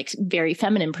I was like very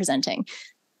feminine presenting.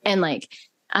 And like,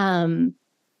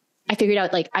 I figured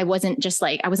out like, I wasn't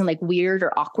like weird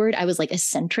or awkward. I was like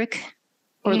eccentric.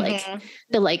 Or like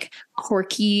the like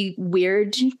quirky,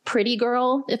 weird, pretty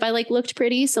girl if I like looked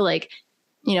pretty. So like,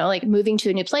 you know, like moving to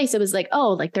a new place, it was like,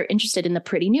 oh, like they're interested in the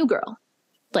pretty new girl.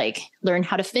 Like learn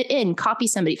how to fit in, copy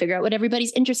somebody, figure out what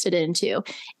everybody's interested in to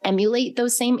emulate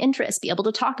those same interests, be able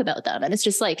to talk about them. And it's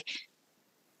just like,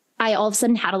 I all of a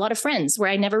sudden had a lot of friends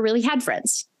where I never really had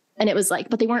friends. And it was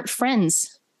like, but they weren't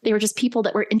friends. They were just people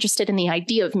that were interested in the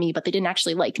idea of me, but they didn't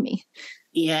actually like me.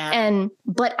 Yeah.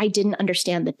 But I didn't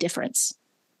understand the difference.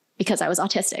 Because I was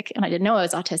autistic and I didn't know I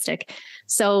was autistic.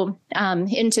 So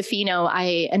in Tofino,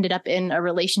 I ended up in a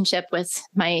relationship with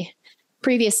my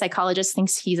previous psychologist,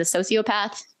 thinks he's a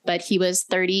sociopath, but he was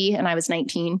 30 and I was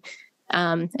 19.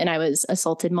 And I was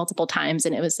assaulted multiple times.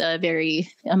 And it was a very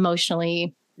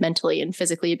emotionally, mentally, and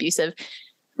physically abusive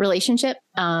relationship.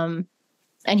 And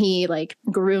he like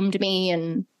groomed me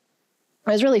and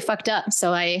I was really fucked up.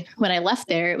 So when I left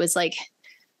there, it was like,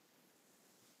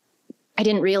 I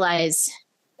didn't realize,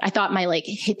 I thought my like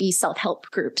hippie self-help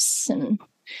groups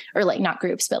or like not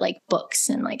groups, but like books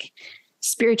and like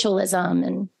spiritualism.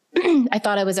 And I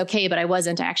thought I was okay, but I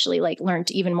wasn't. I actually like learned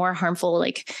even more harmful,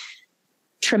 like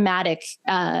traumatic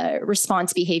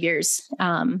response behaviors.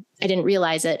 I didn't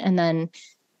realize it. And then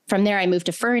from there I moved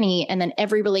to Fernie, and then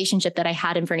every relationship that I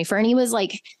had in Fernie was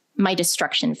like my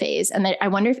destruction phase. And I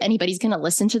wonder if anybody's going to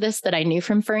listen to this that I knew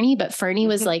from Fernie, but Fernie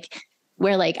was like,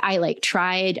 where like I like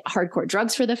tried hardcore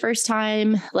drugs for the first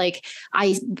time. Like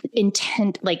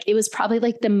it was probably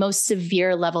like the most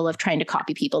severe level of trying to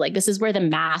copy people. Like this is where the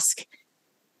mask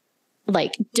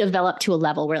like developed to a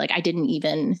level where like I didn't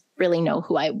even really know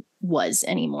who I was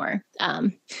anymore.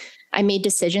 I made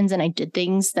decisions and I did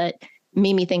things that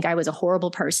made me think I was a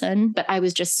horrible person, but I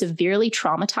was just severely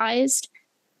traumatized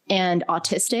and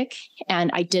autistic,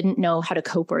 and I didn't know how to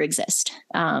cope or exist.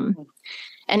 And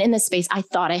in this space, I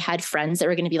thought I had friends that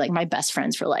were going to be like my best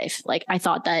friends for life. Like I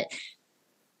thought that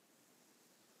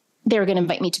they were going to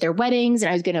invite me to their weddings and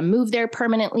I was going to move there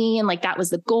permanently. And like, that was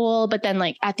the goal. But then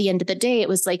like at the end of the day, it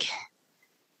was like,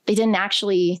 they didn't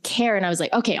actually care. And I was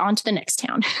like, okay, on to the next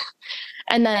town.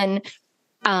 And then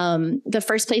the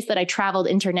first place that I traveled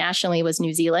internationally was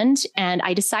New Zealand. And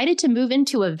I decided to move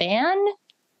into a van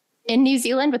in New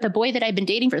Zealand with a boy that I'd been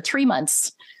dating for 3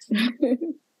 months.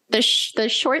 The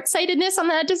short-sightedness on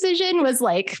that decision was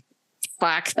like,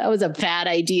 fuck, that was a bad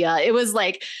idea. It was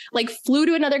like flew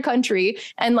to another country,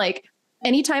 and like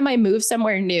anytime I move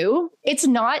somewhere new, it's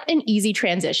not an easy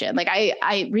transition. Like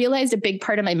I realized a big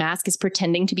part of my mask is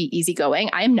pretending to be easygoing.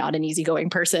 I am not an easygoing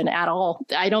person at all.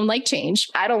 I don't like change.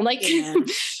 I don't like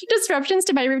disruptions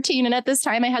to my routine. And at this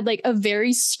time I had like a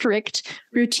very strict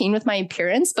routine with my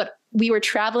appearance, but we were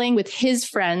traveling with his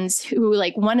friends who,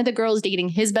 like, one of the girls dating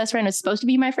his best friend was supposed to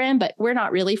be my friend, but we're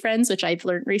not really friends, which I've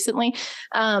learned recently.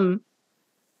 And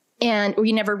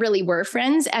we never really were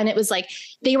friends. And it was like,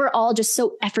 they were all just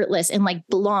so effortless and like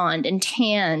blonde and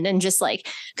tanned and just like,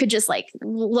 could just like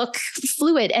look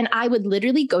fluid. And I would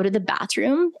literally go to the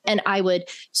bathroom and I would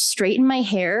straighten my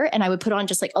hair and I would put on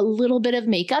just like a little bit of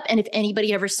makeup. And if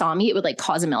anybody ever saw me, it would like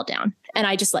cause a meltdown. And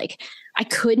I just like, I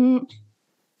couldn't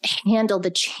handle the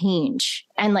change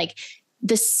and like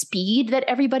the speed that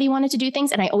everybody wanted to do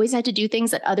things. And I always had to do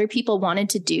things that other people wanted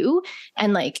to do.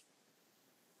 And like,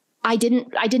 I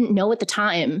didn't know at the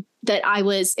time that I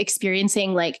was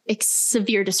experiencing like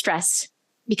severe distress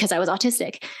because I was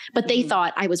autistic, but they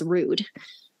thought I was rude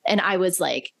and I was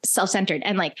like self-centered.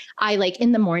 And like, I like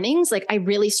in the mornings, like I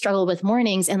really struggled with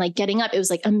mornings and like getting up, it was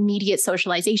like immediate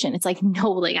socialization. It's like,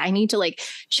 no, like I need to like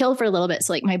chill for a little bit.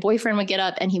 So like my boyfriend would get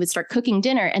up and he would start cooking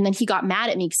dinner. And then he got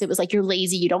mad at me because it was like, you're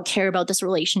lazy. You don't care about this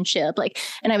relationship. Like,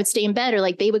 and I would stay in bed, or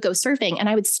like they would go surfing and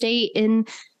I would stay in.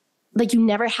 Like, you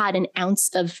never had an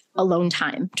ounce of alone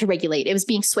time to regulate. It was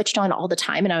being switched on all the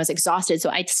time and I was exhausted. So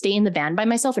I'd stay in the van by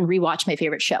myself and rewatch my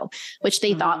favorite show, which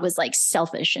they thought was like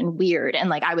selfish and weird. And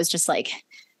like, I was just like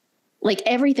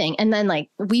everything. And then like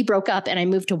we broke up and I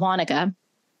moved to Wanaka,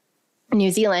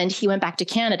 New Zealand. He went back to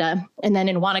Canada. And then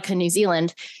in Wanaka, New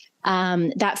Zealand,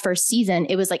 that first season,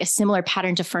 it was like a similar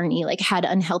pattern to Fernie, like had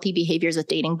unhealthy behaviors with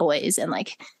dating boys. And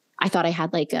like, I thought I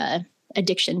had like a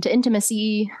addiction to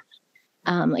intimacy,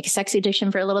 like a sex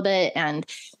addiction for a little bit. And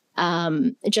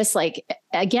just like,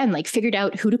 again, like figured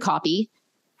out who to copy,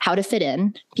 how to fit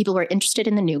in. People were interested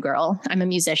in the new girl. I'm a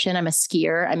musician. I'm a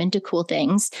skier. I'm into cool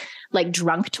things. Like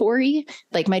drunk Tori,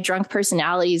 like my drunk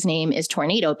personality's name is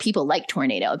Tornado. People like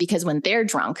Tornado because when they're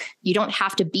drunk, you don't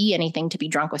have to be anything to be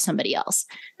drunk with somebody else.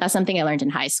 That's something I learned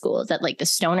in high school, is that like the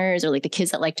stoners or like the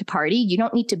kids that like to party, you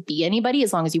don't need to be anybody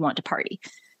as long as you want to party.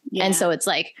 Yeah. And so it's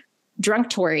like, drunk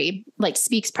Tori like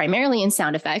speaks primarily in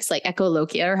sound effects, like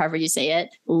echolokia or however you say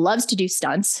it, loves to do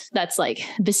stunts. That's like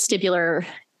vestibular,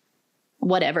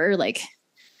 whatever, like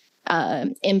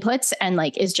inputs, and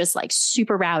like is just like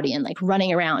super rowdy and like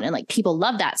running around, and like people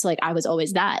love that. So like I was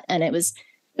always that. And it was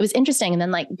interesting. And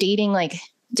then like dating like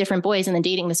different boys, and then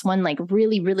dating this one like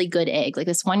really, really good egg, like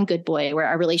this one good boy where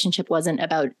our relationship wasn't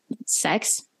about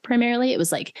sex primarily. It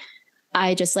was like,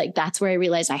 I just like, that's where I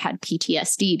realized I had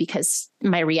PTSD because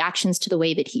my reactions to the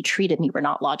way that he treated me were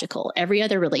not logical. Every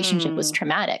other relationship was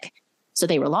traumatic, so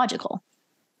they were logical,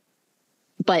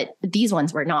 but these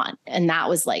ones were not. And that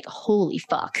was like, holy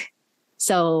fuck.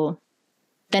 So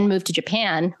then moved to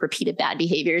Japan, repeated bad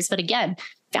behaviors, but again,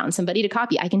 found somebody to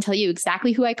copy. I can tell you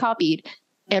exactly who I copied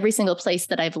every single place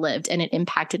that I've lived, and it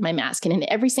impacted my mask. And in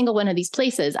every single one of these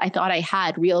places, I thought I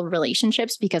had real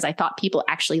relationships because I thought people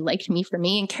actually liked me for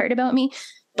me and cared about me,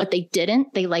 but they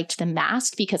didn't. They liked the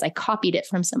mask because I copied it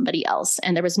from somebody else,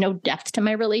 and there was no depth to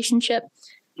my relationship.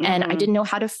 And I didn't know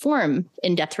how to form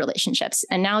in-depth relationships.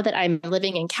 And now that I'm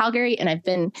living in Calgary and I've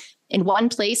been in one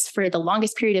place for the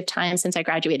longest period of time since I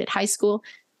graduated high school,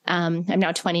 I'm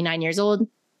now 29 years old.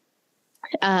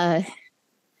 I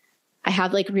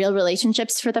have like real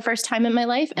relationships for the first time in my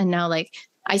life. And now like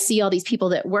I see all these people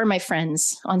that were my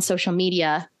friends on social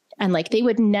media, and like they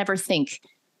would never think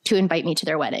to invite me to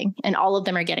their wedding. And all of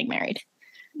them are getting married.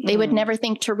 They would never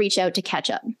think to reach out to catch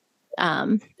up.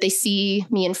 They see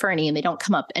me and Fernie and they don't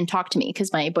come up and talk to me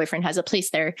because my boyfriend has a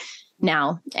place there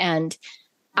now. And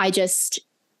I just,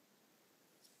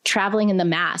 traveling was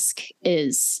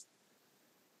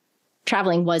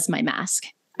my mask.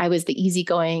 I was the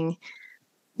easygoing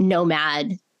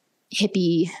nomad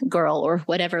hippie girl or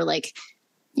whatever, like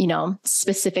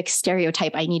specific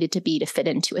stereotype I needed to be to fit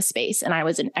into a space. And I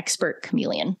was an expert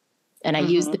chameleon. And I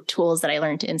used the tools that I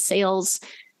learned in sales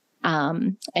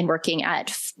and working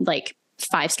at like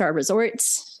 5-star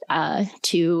resorts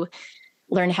to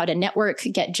learn how to network,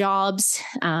 get jobs.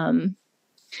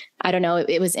 I don't know.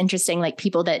 It was interesting. Like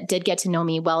people that did get to know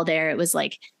me well there, it was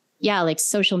like, yeah, like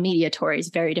social media Tori is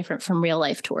very different from real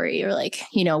life Tori, or like,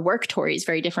 work Tori is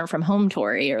very different from home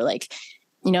Tori, or like,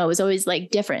 it was always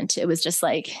like different. It was just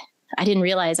like, I didn't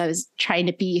realize I was trying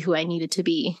to be who I needed to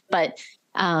be. But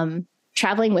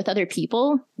traveling with other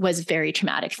people was very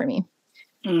traumatic for me.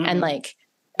 And like,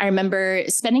 I remember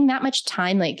spending that much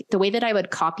time, like the way that I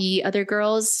would copy other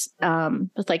girls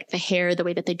with like the hair, the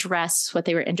way that they dress, what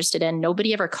they were interested in.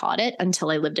 Nobody ever caught it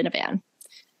until I lived in a van.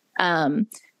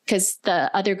 Because the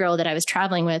other girl that I was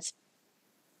traveling with,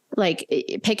 like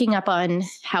picking up on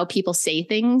how people say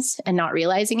things and not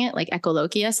realizing it, like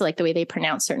echolokia. So like the way they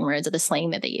pronounce certain words or the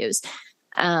slang that they use.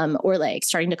 Or like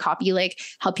starting to copy like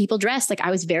how people dress. Like I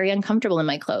was very uncomfortable in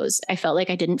my clothes. I felt like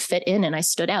I didn't fit in and I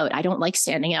stood out. I don't like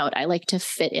standing out. I like to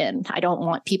fit in. I don't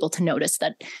want people to notice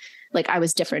that like I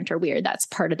was different or weird. That's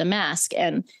part of the mask.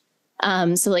 And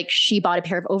so like she bought a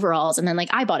pair of overalls and then like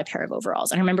I bought a pair of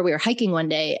overalls. And I remember we were hiking one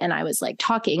day and I was like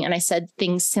talking and I said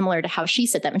things similar to how she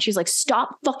said them. And she was like,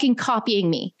 stop fucking copying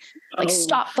me. Like,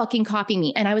 stop fucking copying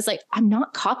me. And I was like, I'm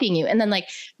not copying you. And then like,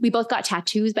 we both got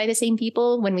tattoos by the same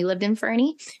people when we lived in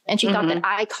Fernie. And she thought that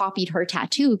I copied her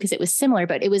tattoo because it was similar,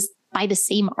 but it was by the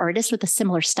same artist with a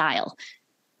similar style.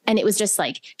 And it was just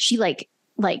like, she like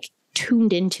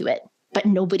tuned into it, but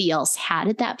nobody else had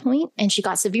at that point. And she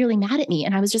got severely mad at me.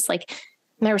 And I was just like,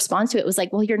 my response to it was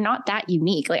like, well, you're not that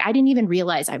unique. Like, I didn't even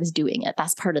realize I was doing it.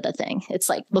 That's part of the thing. It's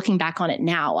like looking back on it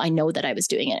now, I know that I was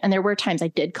doing it. And there were times I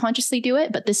did consciously do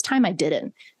it, but this time I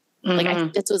didn't.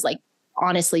 Like, this was like,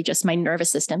 honestly, just my nervous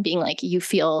system being like, you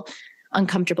feel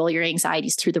uncomfortable, your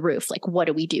anxiety's through the roof. Like, what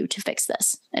do we do to fix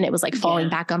this? And it was like falling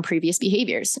back on previous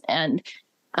behaviors. And,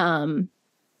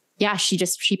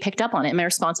 she picked up on it. And my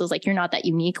response was like, you're not that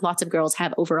unique. Lots of girls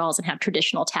have overalls and have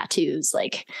traditional tattoos.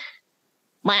 Like,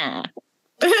 wow.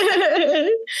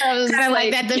 I was kind of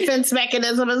like that defense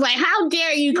mechanism. It's like, how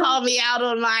dare you call me out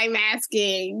on my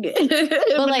masking? But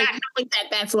like, not knowing that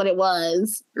that's what it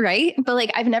was. Right. But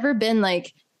like, I've never been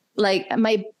like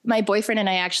my boyfriend and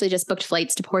I actually just booked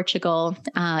flights to Portugal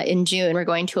in June. We're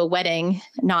going to a wedding,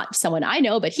 not someone I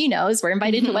know, but he knows. We're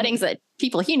invited to weddings that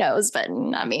people he knows, but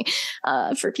not me,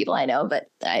 for people I know, but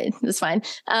it's fine.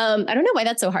 I don't know why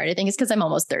that's so hard. I think it's because I'm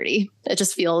almost 30. It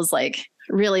just feels like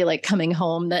really like coming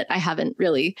home that I haven't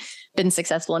really been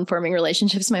successful in forming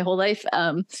relationships my whole life.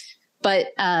 But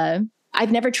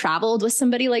I've never traveled with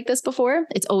somebody like this before.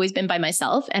 It's always been by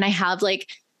myself. And I have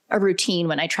like a routine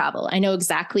when I travel. I know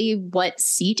exactly what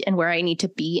seat and where I need to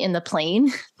be in the plane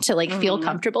to like feel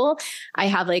comfortable. I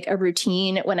have like a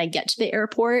routine when I get to the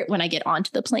airport, when I get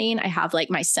onto the plane. I have like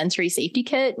my sensory safety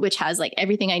kit, which has like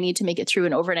everything I need to make it through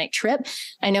an overnight trip.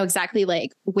 I know exactly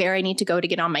like where I need to go to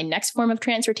get on my next form of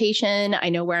transportation. I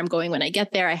know where I'm going when I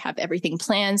get there. I have everything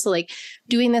planned. So like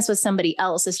doing this with somebody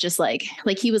else is just like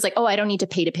he was like, oh, I don't need to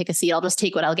pay to pick a seat. I'll just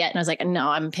take what I'll get. And I was like, no,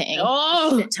 I'm paying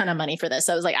a ton of money for this.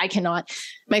 So I was like, I cannot.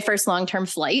 My first long-term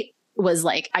flight was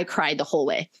like, I cried the whole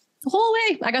way.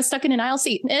 I got stuck in an aisle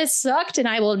seat. It sucked and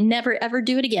I will never, ever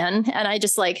do it again. And I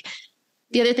just like,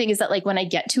 the other thing is that like when I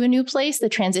get to a new place, the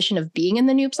transition of being in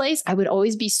the new place, I would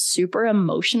always be super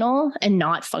emotional and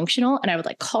not functional. And I would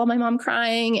like call my mom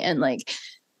crying. And like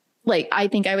I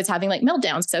think I was having like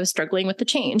meltdowns because I was struggling with the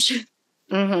change.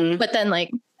 But then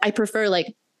like, I prefer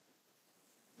like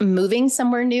moving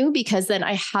somewhere new because then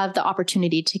I have the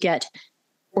opportunity to get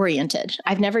oriented.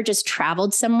 I've never just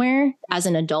traveled somewhere as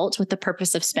an adult with the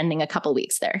purpose of spending a couple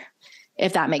weeks there,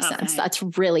 if that makes sense. That's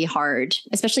really hard,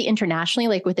 especially internationally,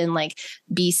 like within like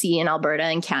BC and Alberta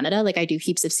and Canada. Like I do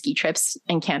heaps of ski trips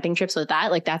and camping trips with that.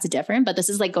 Like that's different, but this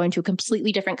is like going to a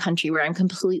completely different country where I'm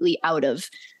completely out of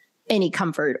any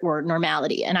comfort or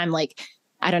normality. And I'm like,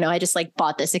 I don't know. I just like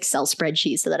bought this Excel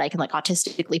spreadsheet so that I can like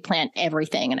autistically plan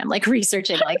everything. And I'm like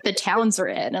researching like the towns we're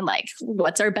in and like,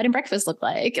 what's our bed and breakfast look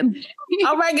like? And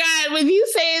oh my God. When you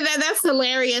say that, that's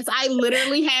hilarious. I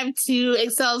literally have 2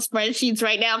 Excel spreadsheets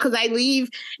right now because I leave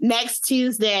next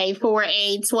Tuesday for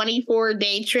a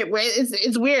 24-day trip where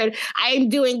it's weird. I'm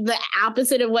doing the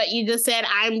opposite of what you just said.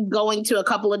 I'm going to a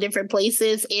couple of different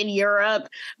places in Europe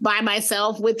by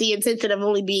myself with the intention of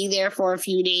only being there for a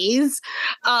few days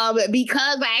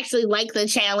because I actually like the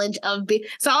challenge of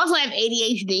so I also have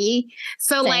ADHD.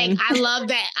 So Same. like I love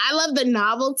that. I love the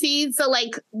novelty. So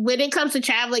like when it comes to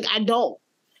traveling, I don't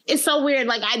it's so weird.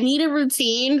 Like, I need a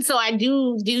routine, so I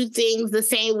do things the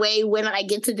same way when I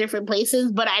get to different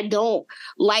places, but I don't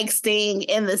like staying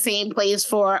in the same place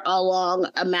for a long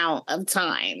amount of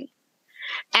time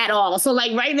at all. So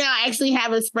like right now I actually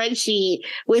have a spreadsheet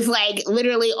with like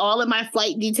literally all of my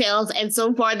flight details, and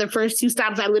so far the first 2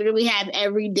 stops I literally have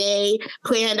every day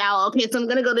planned out. Okay, so I'm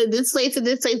gonna go to this place to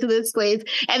this place to this place,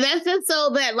 and that's just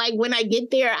so that like when I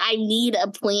get there I need a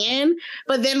plan,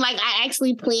 but then like I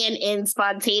actually plan in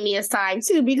spontaneous time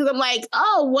too, because I'm like,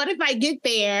 oh, what if I get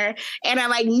there and I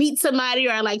like meet somebody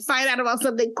or I like find out about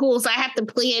something cool, so I have to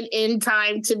plan in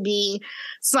time to be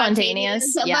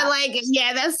spontaneous. Yeah. But like,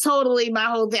 yeah, that's totally my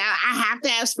whole thing. I have to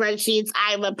have spreadsheets.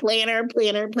 I'm a planner.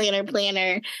 Yeah,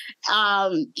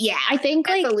 I think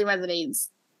like totally resonates.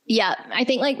 Yeah, I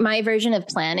think like my version of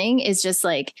planning is just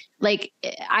like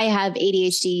I have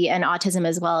ADHD and autism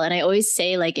as well. And I always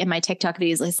say like in my TikTok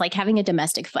videos, it's like having a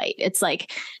domestic fight. It's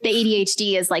like the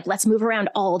ADHD is like, let's move around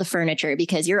all the furniture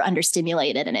because you're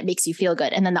understimulated and it makes you feel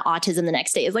good. And then the autism the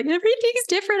next day is like, everything's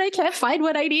different. I can't find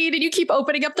what I need. And you keep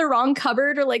opening up the wrong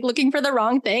cupboard or like looking for the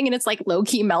wrong thing. And it's like low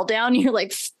key meltdown. You're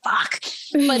like, fuck.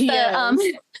 But Yes.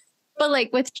 But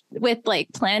like with like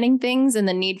planning things and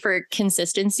the need for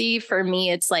consistency, for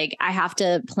me, it's like I have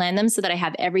to plan them so that I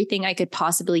have everything I could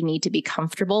possibly need to be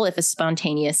comfortable if a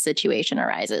spontaneous situation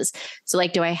arises. So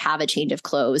like, do I have a change of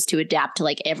clothes to adapt to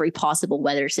like every possible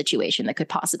weather situation that could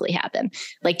possibly happen?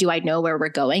 Like, do I know where we're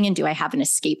going and do I have an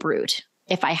escape route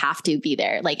if I have to be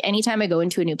there? Like anytime I go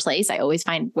into a new place, I always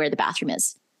find where the bathroom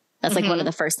is. That's like one of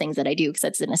the first things that I do because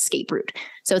it's an escape route.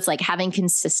 So it's like having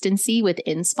consistency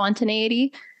within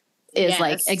spontaneity is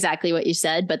like exactly what you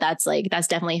said, but that's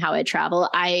definitely how I travel.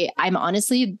 I'm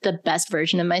honestly the best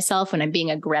version of myself when I'm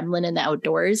being a gremlin in the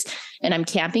outdoors and I'm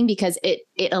camping, because it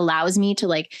allows me to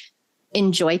like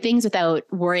enjoy things without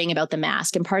worrying about the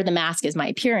mask. And part of the mask is my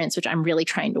appearance, which I'm really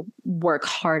trying to work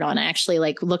hard on. I actually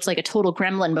like looked like a total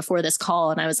gremlin before this call.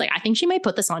 And I was like, I think she might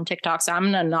put this on TikTok. So I'm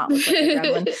going to not look like a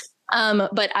gremlin.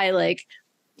 But I like,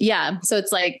 yeah. So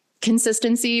it's like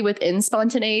consistency within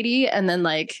spontaneity, and then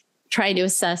like trying to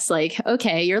assess like,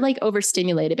 okay, you're like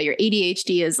overstimulated, but your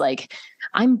ADHD is like,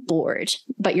 I'm bored,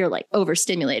 but you're like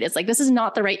overstimulated. It's like, this is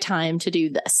not the right time to do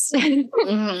this.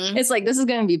 It's like, this is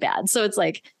going to be bad. So it's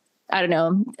like, I don't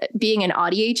know, being an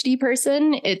ADHD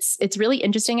person, it's really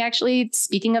interesting, actually.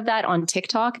 Speaking of that, on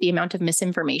TikTok, the amount of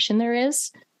misinformation there is.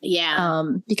 Yeah.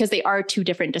 Because they are 2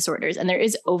 different disorders and there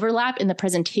is overlap in the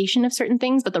presentation of certain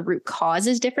things, but the root cause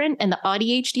is different. And the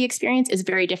ADHD experience is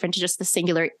very different to just the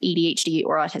singular ADHD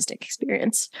or autistic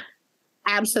experience.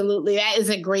 Absolutely. That is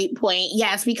a great point.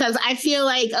 Yes, because I feel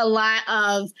like a lot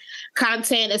of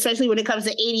content, especially when it comes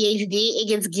to ADHD, it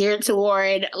gets geared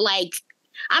toward like,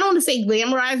 I don't want to say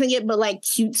glamorizing it, but like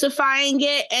cutesifying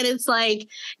it. And it's like,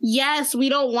 yes, we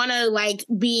don't want to like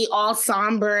be all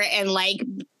somber and like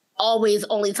always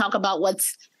only talk about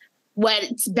what's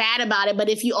bad about it. But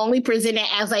if you only present it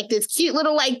as like this cute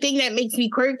little like thing that makes me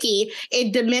quirky,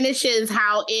 it diminishes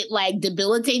how it like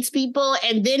debilitates people.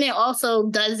 And then it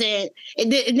also then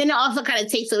it also kind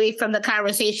of takes away from the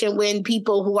conversation when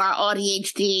people who are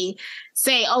ADHD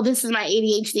say, oh, this is my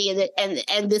ADHD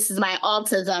and this is my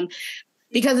autism.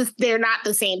 Because they're not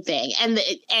the same thing. And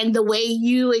the way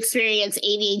you experience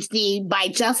ADHD by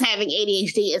just having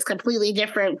ADHD is completely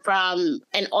different from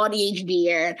an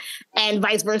ADHDer, and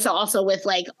vice versa also with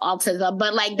like autism.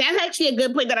 But like, that's actually a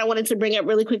good point that I wanted to bring up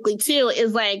really quickly too,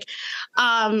 is like,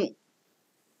 so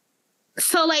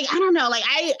like, I don't know, like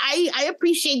I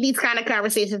appreciate these kind of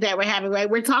conversations that we're having, right?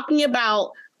 We're talking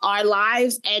about our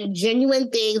lives and genuine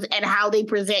things and how they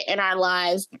present in our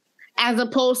lives, as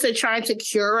opposed to trying to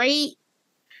curate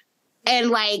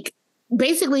and like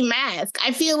basically mask.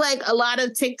 I feel like a lot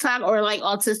of TikTok or like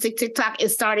autistic TikTok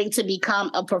is starting to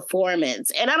become a performance.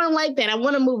 And I don't like that. I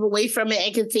want to move away from it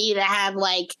and continue to have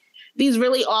like these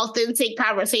really authentic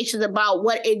conversations about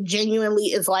what it genuinely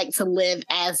is like to live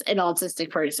as an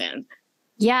autistic person.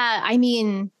 Yeah, I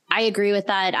mean, I agree with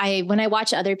that. When I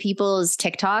watch other people's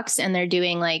TikToks and they're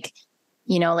doing like,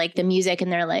 you know, like the music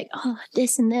and they're like, oh,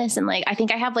 this and this. And like, I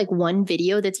think I have like one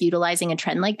video that's utilizing a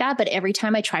trend like that. But every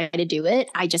time I try to do it,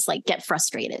 I just like get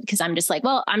frustrated because I'm just like,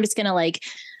 well, I'm just going to like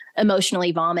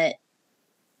emotionally vomit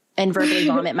and verbally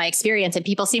vomit my experience. And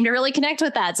people seem to really connect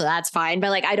with that. So that's fine. But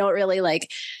like, I don't really like,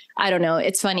 I don't know.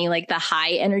 It's funny, like the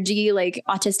high energy, like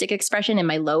autistic expression and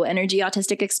my low energy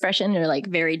autistic expression are like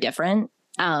very different.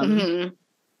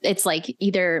 It's like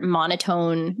either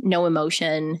monotone, no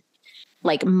emotion,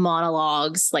 like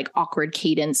monologues, like awkward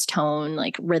cadence, tone,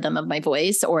 like rhythm of my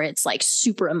voice, or it's like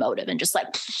super emotive and just like,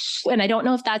 and I don't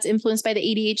know if that's influenced by the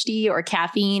ADHD or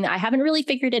caffeine. I haven't really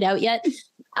figured it out yet.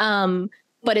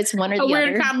 but it's one or the other. other.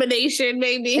 A weird combination,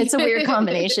 maybe. It's a weird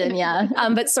combination. Yeah.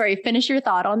 But sorry, finish your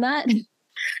thought on that.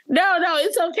 No,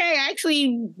 it's okay. I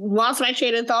actually lost my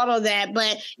train of thought on that.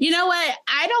 But you know what?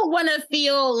 I don't want to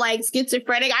feel like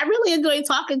schizophrenic. I really enjoy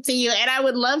talking to you, and I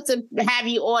would love to have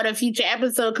you on a future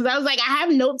episode, because I was like, I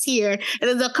have notes here, and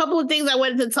there's a couple of things I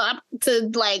wanted to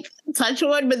touch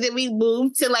on, but then we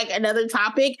moved to like another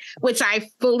topic, which I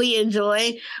fully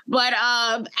enjoy. But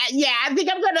yeah, I think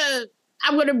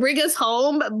I'm gonna bring us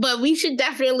home, but we should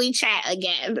definitely chat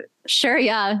again. Sure,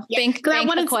 yeah. Think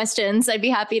the questions. I'd be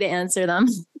happy to answer them.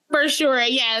 For sure,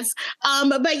 yes.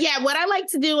 But yeah, what I like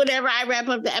to do whenever I wrap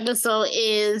up the episode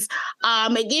is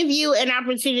give you an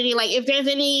opportunity, like if there's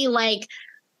any like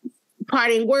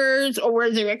parting words or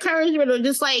words of encouragement or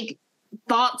just like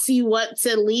thoughts you want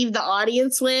to leave the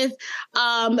audience with,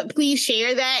 please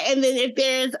share that. And then if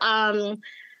there's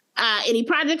any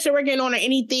projects you're working on or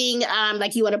anything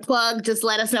like you want to plug, just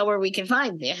let us know where we can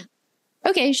find you.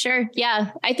 Okay, sure.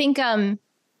 Yeah. I think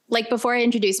like before I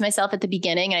introduced myself at the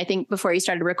beginning, and I think before you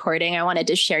started recording, I wanted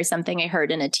to share something I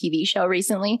heard in a TV show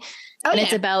recently.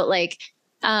 It's about like,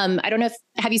 I don't know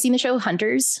have you seen the show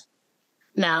Hunters?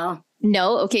 No.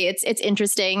 Okay. It's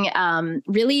interesting.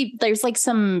 Really, there's like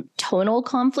some tonal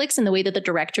conflicts in the way that the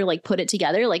director like put it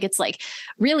together. Like it's like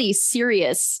really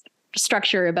serious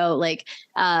structure about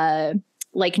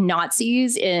like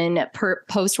Nazis in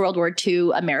post World War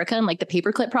II America and like the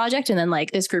Paperclip Project. And then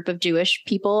like this group of Jewish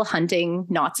people hunting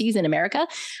Nazis in America.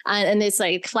 And it's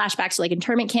like flashbacks to like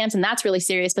internment camps. And that's really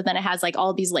serious. But then it has like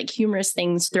all these like humorous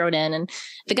things thrown in. And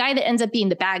the guy that ends up being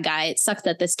the bad guy, it sucks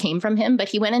that this came from him, but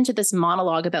he went into this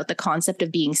monologue about the concept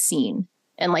of being seen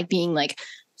and like being like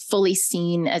fully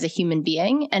seen as a human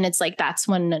being. And it's like, that's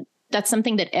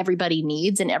something that everybody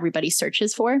needs and everybody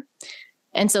searches for.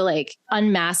 And so like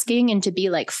unmasking and to be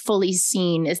like fully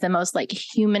seen is the most like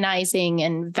humanizing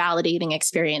and validating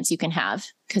experience you can have.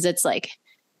 Cause it's like,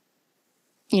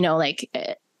 you know, like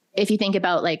if you think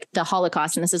about like the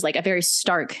Holocaust, and this is like a very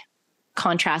stark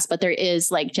contrast, but there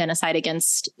is like genocide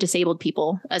against disabled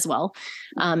people as well,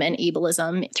 and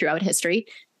ableism throughout history.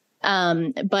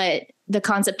 But the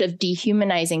concept of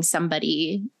dehumanizing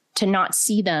somebody, to not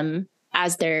see them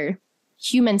as their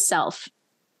human self,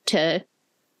 to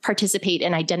participate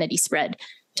in identity spread,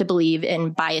 to believe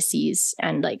in biases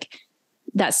and like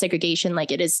that segregation,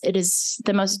 like it is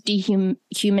the most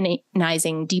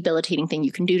dehumanizing, debilitating thing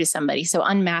you can do to somebody. So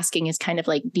unmasking is kind of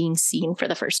like being seen for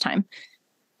the first time.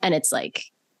 And it's like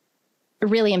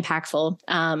really impactful.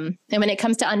 And when it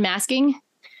comes to unmasking,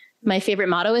 my favorite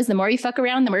motto is the more you fuck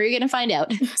around, the more you're going to find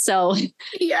out. So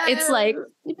It's like,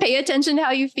 pay attention to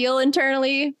how you feel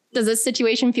internally. Does this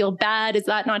situation feel bad? Is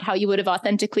that not how you would have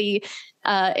authentically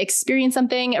experienced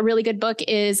something? A really good book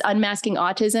is Unmasking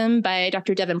Autism by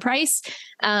Dr. Devin Price.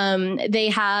 They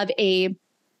have a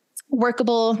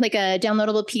workable, like a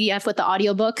downloadable PDF with the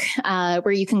audiobook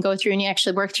where you can go through and you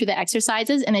actually work through the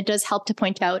exercises. And it does help to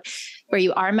point out where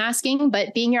you are masking,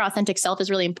 but being your authentic self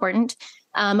is really important.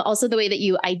 Also, the way that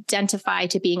you identify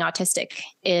to being autistic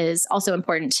is also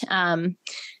important.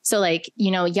 So like,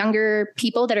 you know, younger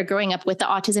people that are growing up with the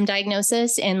autism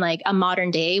diagnosis in like a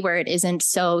modern day where it isn't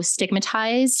so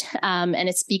stigmatized and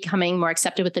it's becoming more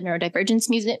accepted with the neurodivergence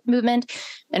movement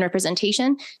and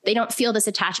representation, they don't feel this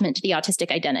attachment to the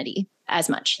autistic identity as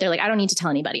much. They're like, I don't need to tell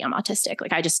anybody I'm autistic.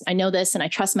 Like, I know this and I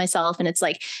trust myself. And it's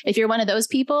like, if you're one of those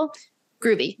people,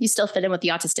 groovy, you still fit in with the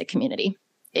autistic community.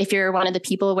 If you're one of the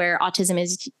people where autism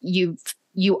is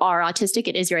you are autistic,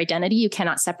 it is your identity, you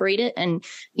cannot separate it, and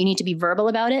you need to be verbal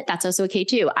about it, that's also okay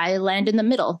too. I land in the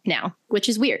middle now, which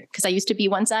is weird because I used to be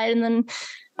one side and then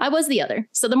I was the other.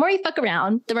 So the more you fuck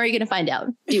around, the more you're going to find out.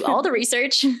 Do all the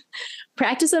research,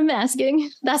 practice unmasking.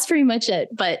 That's pretty much it.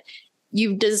 But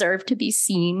you deserve to be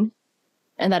seen.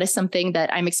 And that is something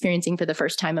that I'm experiencing for the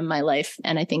first time in my life.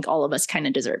 And I think all of us kind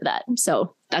of deserve that.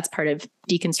 So that's part of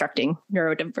deconstructing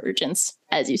neurodivergence,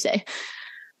 as you say.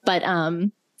 But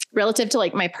relative to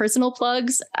like my personal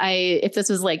plugs, if this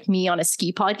was like me on a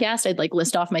ski podcast, I'd like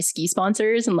list off my ski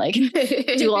sponsors and like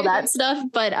do all that stuff.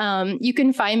 But you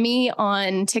can find me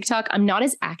on TikTok. I'm not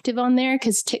as active on there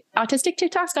because autistic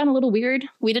TikTok's gotten a little weird.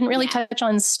 We didn't really touch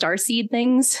on starseed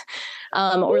things.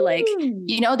 Or like,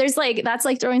 you know, there's like, that's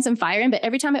like throwing some fire in. But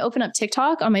every time I open up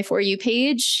TikTok on my For You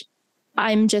page,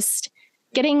 I'm just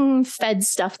getting fed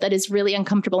stuff that is really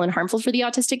uncomfortable and harmful for the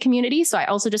autistic community. So I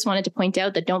also just wanted to point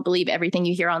out that don't believe everything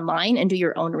you hear online and do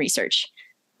your own research.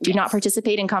 Do not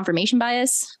participate in confirmation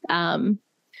bias,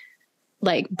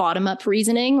 like bottom up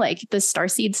reasoning, like the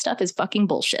starseed stuff is fucking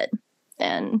bullshit.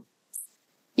 And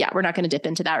yeah, we're not going to dip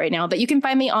into that right now, but you can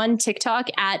find me on TikTok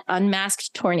at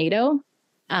Unmasked Tornado.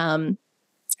 And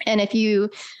if you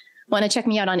want to check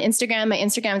me out on Instagram, my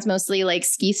Instagram is mostly like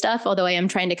ski stuff, although I am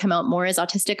trying to come out more as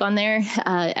autistic on there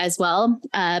as well.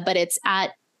 But it's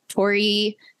at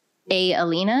Tori A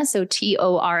Alina. So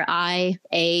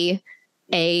ToriAALINA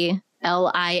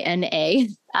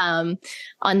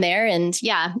on there. And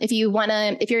yeah, if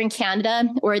you're in Canada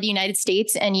or the United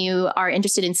States and you are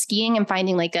interested in skiing and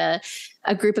finding like a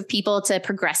group of people to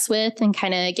progress with and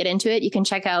kind of get into it, you can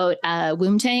check out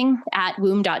Woomtang at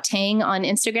woom.tang on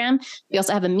Instagram. We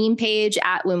also have a meme page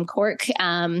at WoomCork.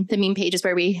 The meme page is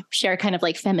where we share kind of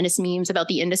like feminist memes about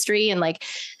the industry and like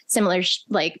similar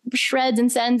like shreds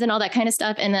and sends and all that kind of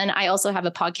stuff. And then I also have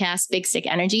a podcast, Big Stick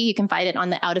Energy. You can find it on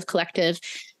the Out of Collective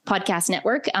podcast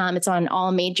network. It's on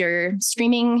all major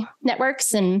streaming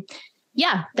networks. And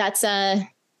yeah, I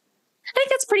think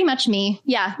that's pretty much me.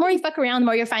 Yeah. More you fuck around, the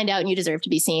more you'll find out, and you deserve to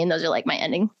be seen. Those are like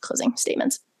my closing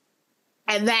statements.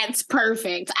 And that's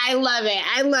perfect. I love it.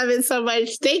 I love it so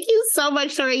much. Thank you so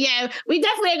much, Tori. Yeah, we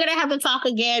definitely are going to have to talk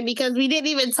again because we didn't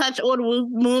even touch on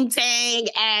Moontang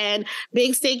and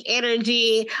Big Stick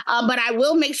Energy. But I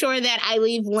will make sure that I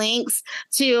leave links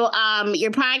to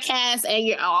your podcast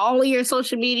and all of your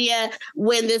social media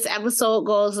when this episode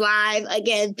goes live.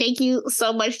 Again, thank you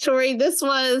so much, Tori. This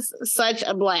was such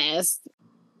a blast.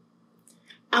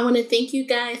 I want to thank you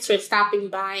guys for stopping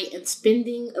by and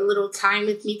spending a little time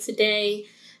with me today.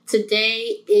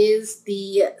 Today is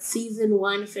the season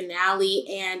 1 finale,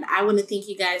 and I want to thank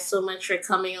you guys so much for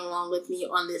coming along with me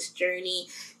on this journey.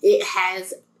 It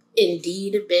has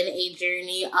indeed been a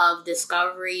journey of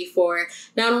discovery for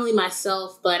not only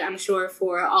myself, but I'm sure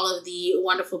for all of the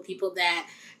wonderful people that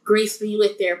graced me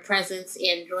with their presence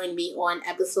and joined me on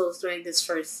episodes during this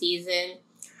first season.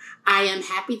 I am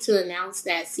happy to announce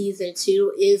that season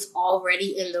 2 is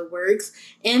already in the works,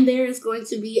 and there is going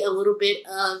to be a little bit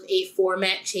of a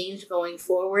format change going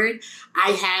forward.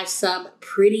 I have some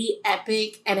pretty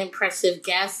epic and impressive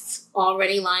guests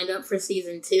already lined up for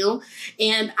season 2,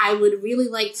 and I would really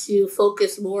like to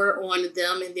focus more on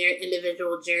them and their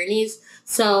individual journeys.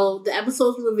 So the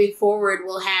episodes moving forward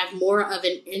will have more of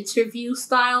an interview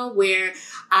style where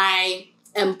I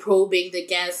am probing the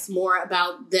guests more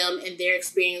about them and their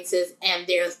experiences and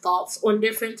their thoughts on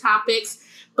different topics,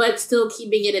 but still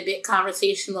keeping it a bit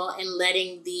conversational and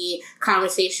letting the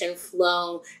conversation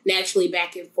flow naturally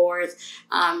back and forth.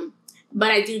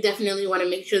 But I do definitely want to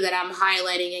make sure that I'm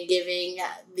highlighting and giving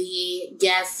the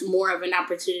guests more of an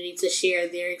opportunity to share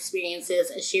their experiences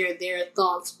and share their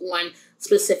thoughts on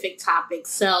specific topics.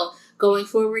 So going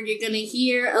forward, you're going to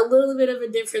hear a little bit of a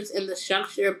difference in the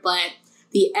structure, but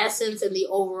the essence and the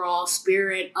overall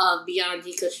spirit of Beyond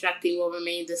Deconstructing will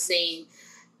remain the same.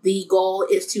 The goal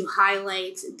is to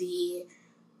highlight the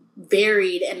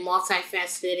varied and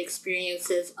multifaceted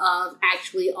experiences of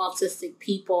actually autistic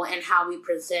people and how we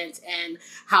present and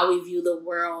how we view the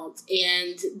world.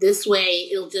 And this way,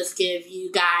 it'll just give you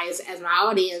guys, as my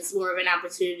audience, more of an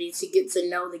opportunity to get to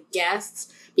know the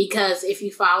guests. Because if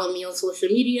you follow me on social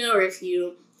media or if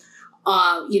you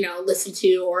listen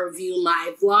to or view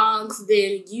my vlogs,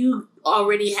 then you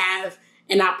already have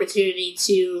an opportunity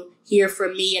to hear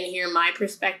from me and hear my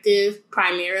perspective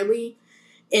primarily.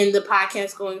 In the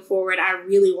podcast going forward, I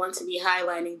really want to be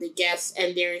highlighting the guests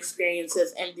and their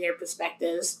experiences and their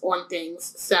perspectives on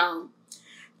things. So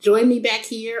join me back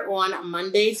here on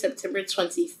Monday, September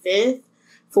 25th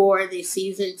for the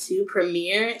season 2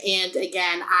 premiere. And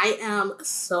again, I am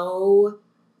so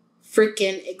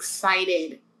freaking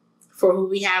excited for who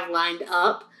we have lined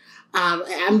up.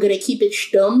 I'm going to keep it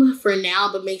stum for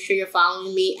now, but make sure you're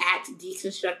following me at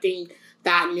Deconstructing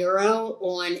Neuro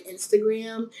on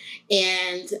Instagram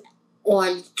and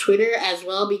on Twitter as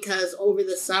well, because over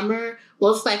the summer,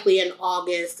 most likely in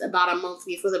August, about a month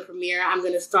before the premiere, I'm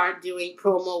going to start doing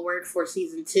promo work for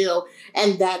season 2,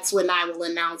 and that's when I will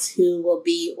announce who will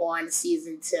be on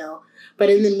season 2. But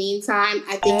in the meantime,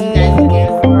 I thank you guys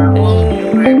again for all of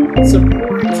your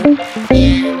support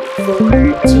and for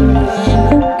tuning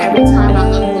in every time I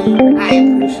upload. I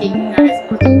appreciate you guys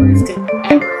more than words could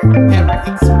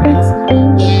ever express.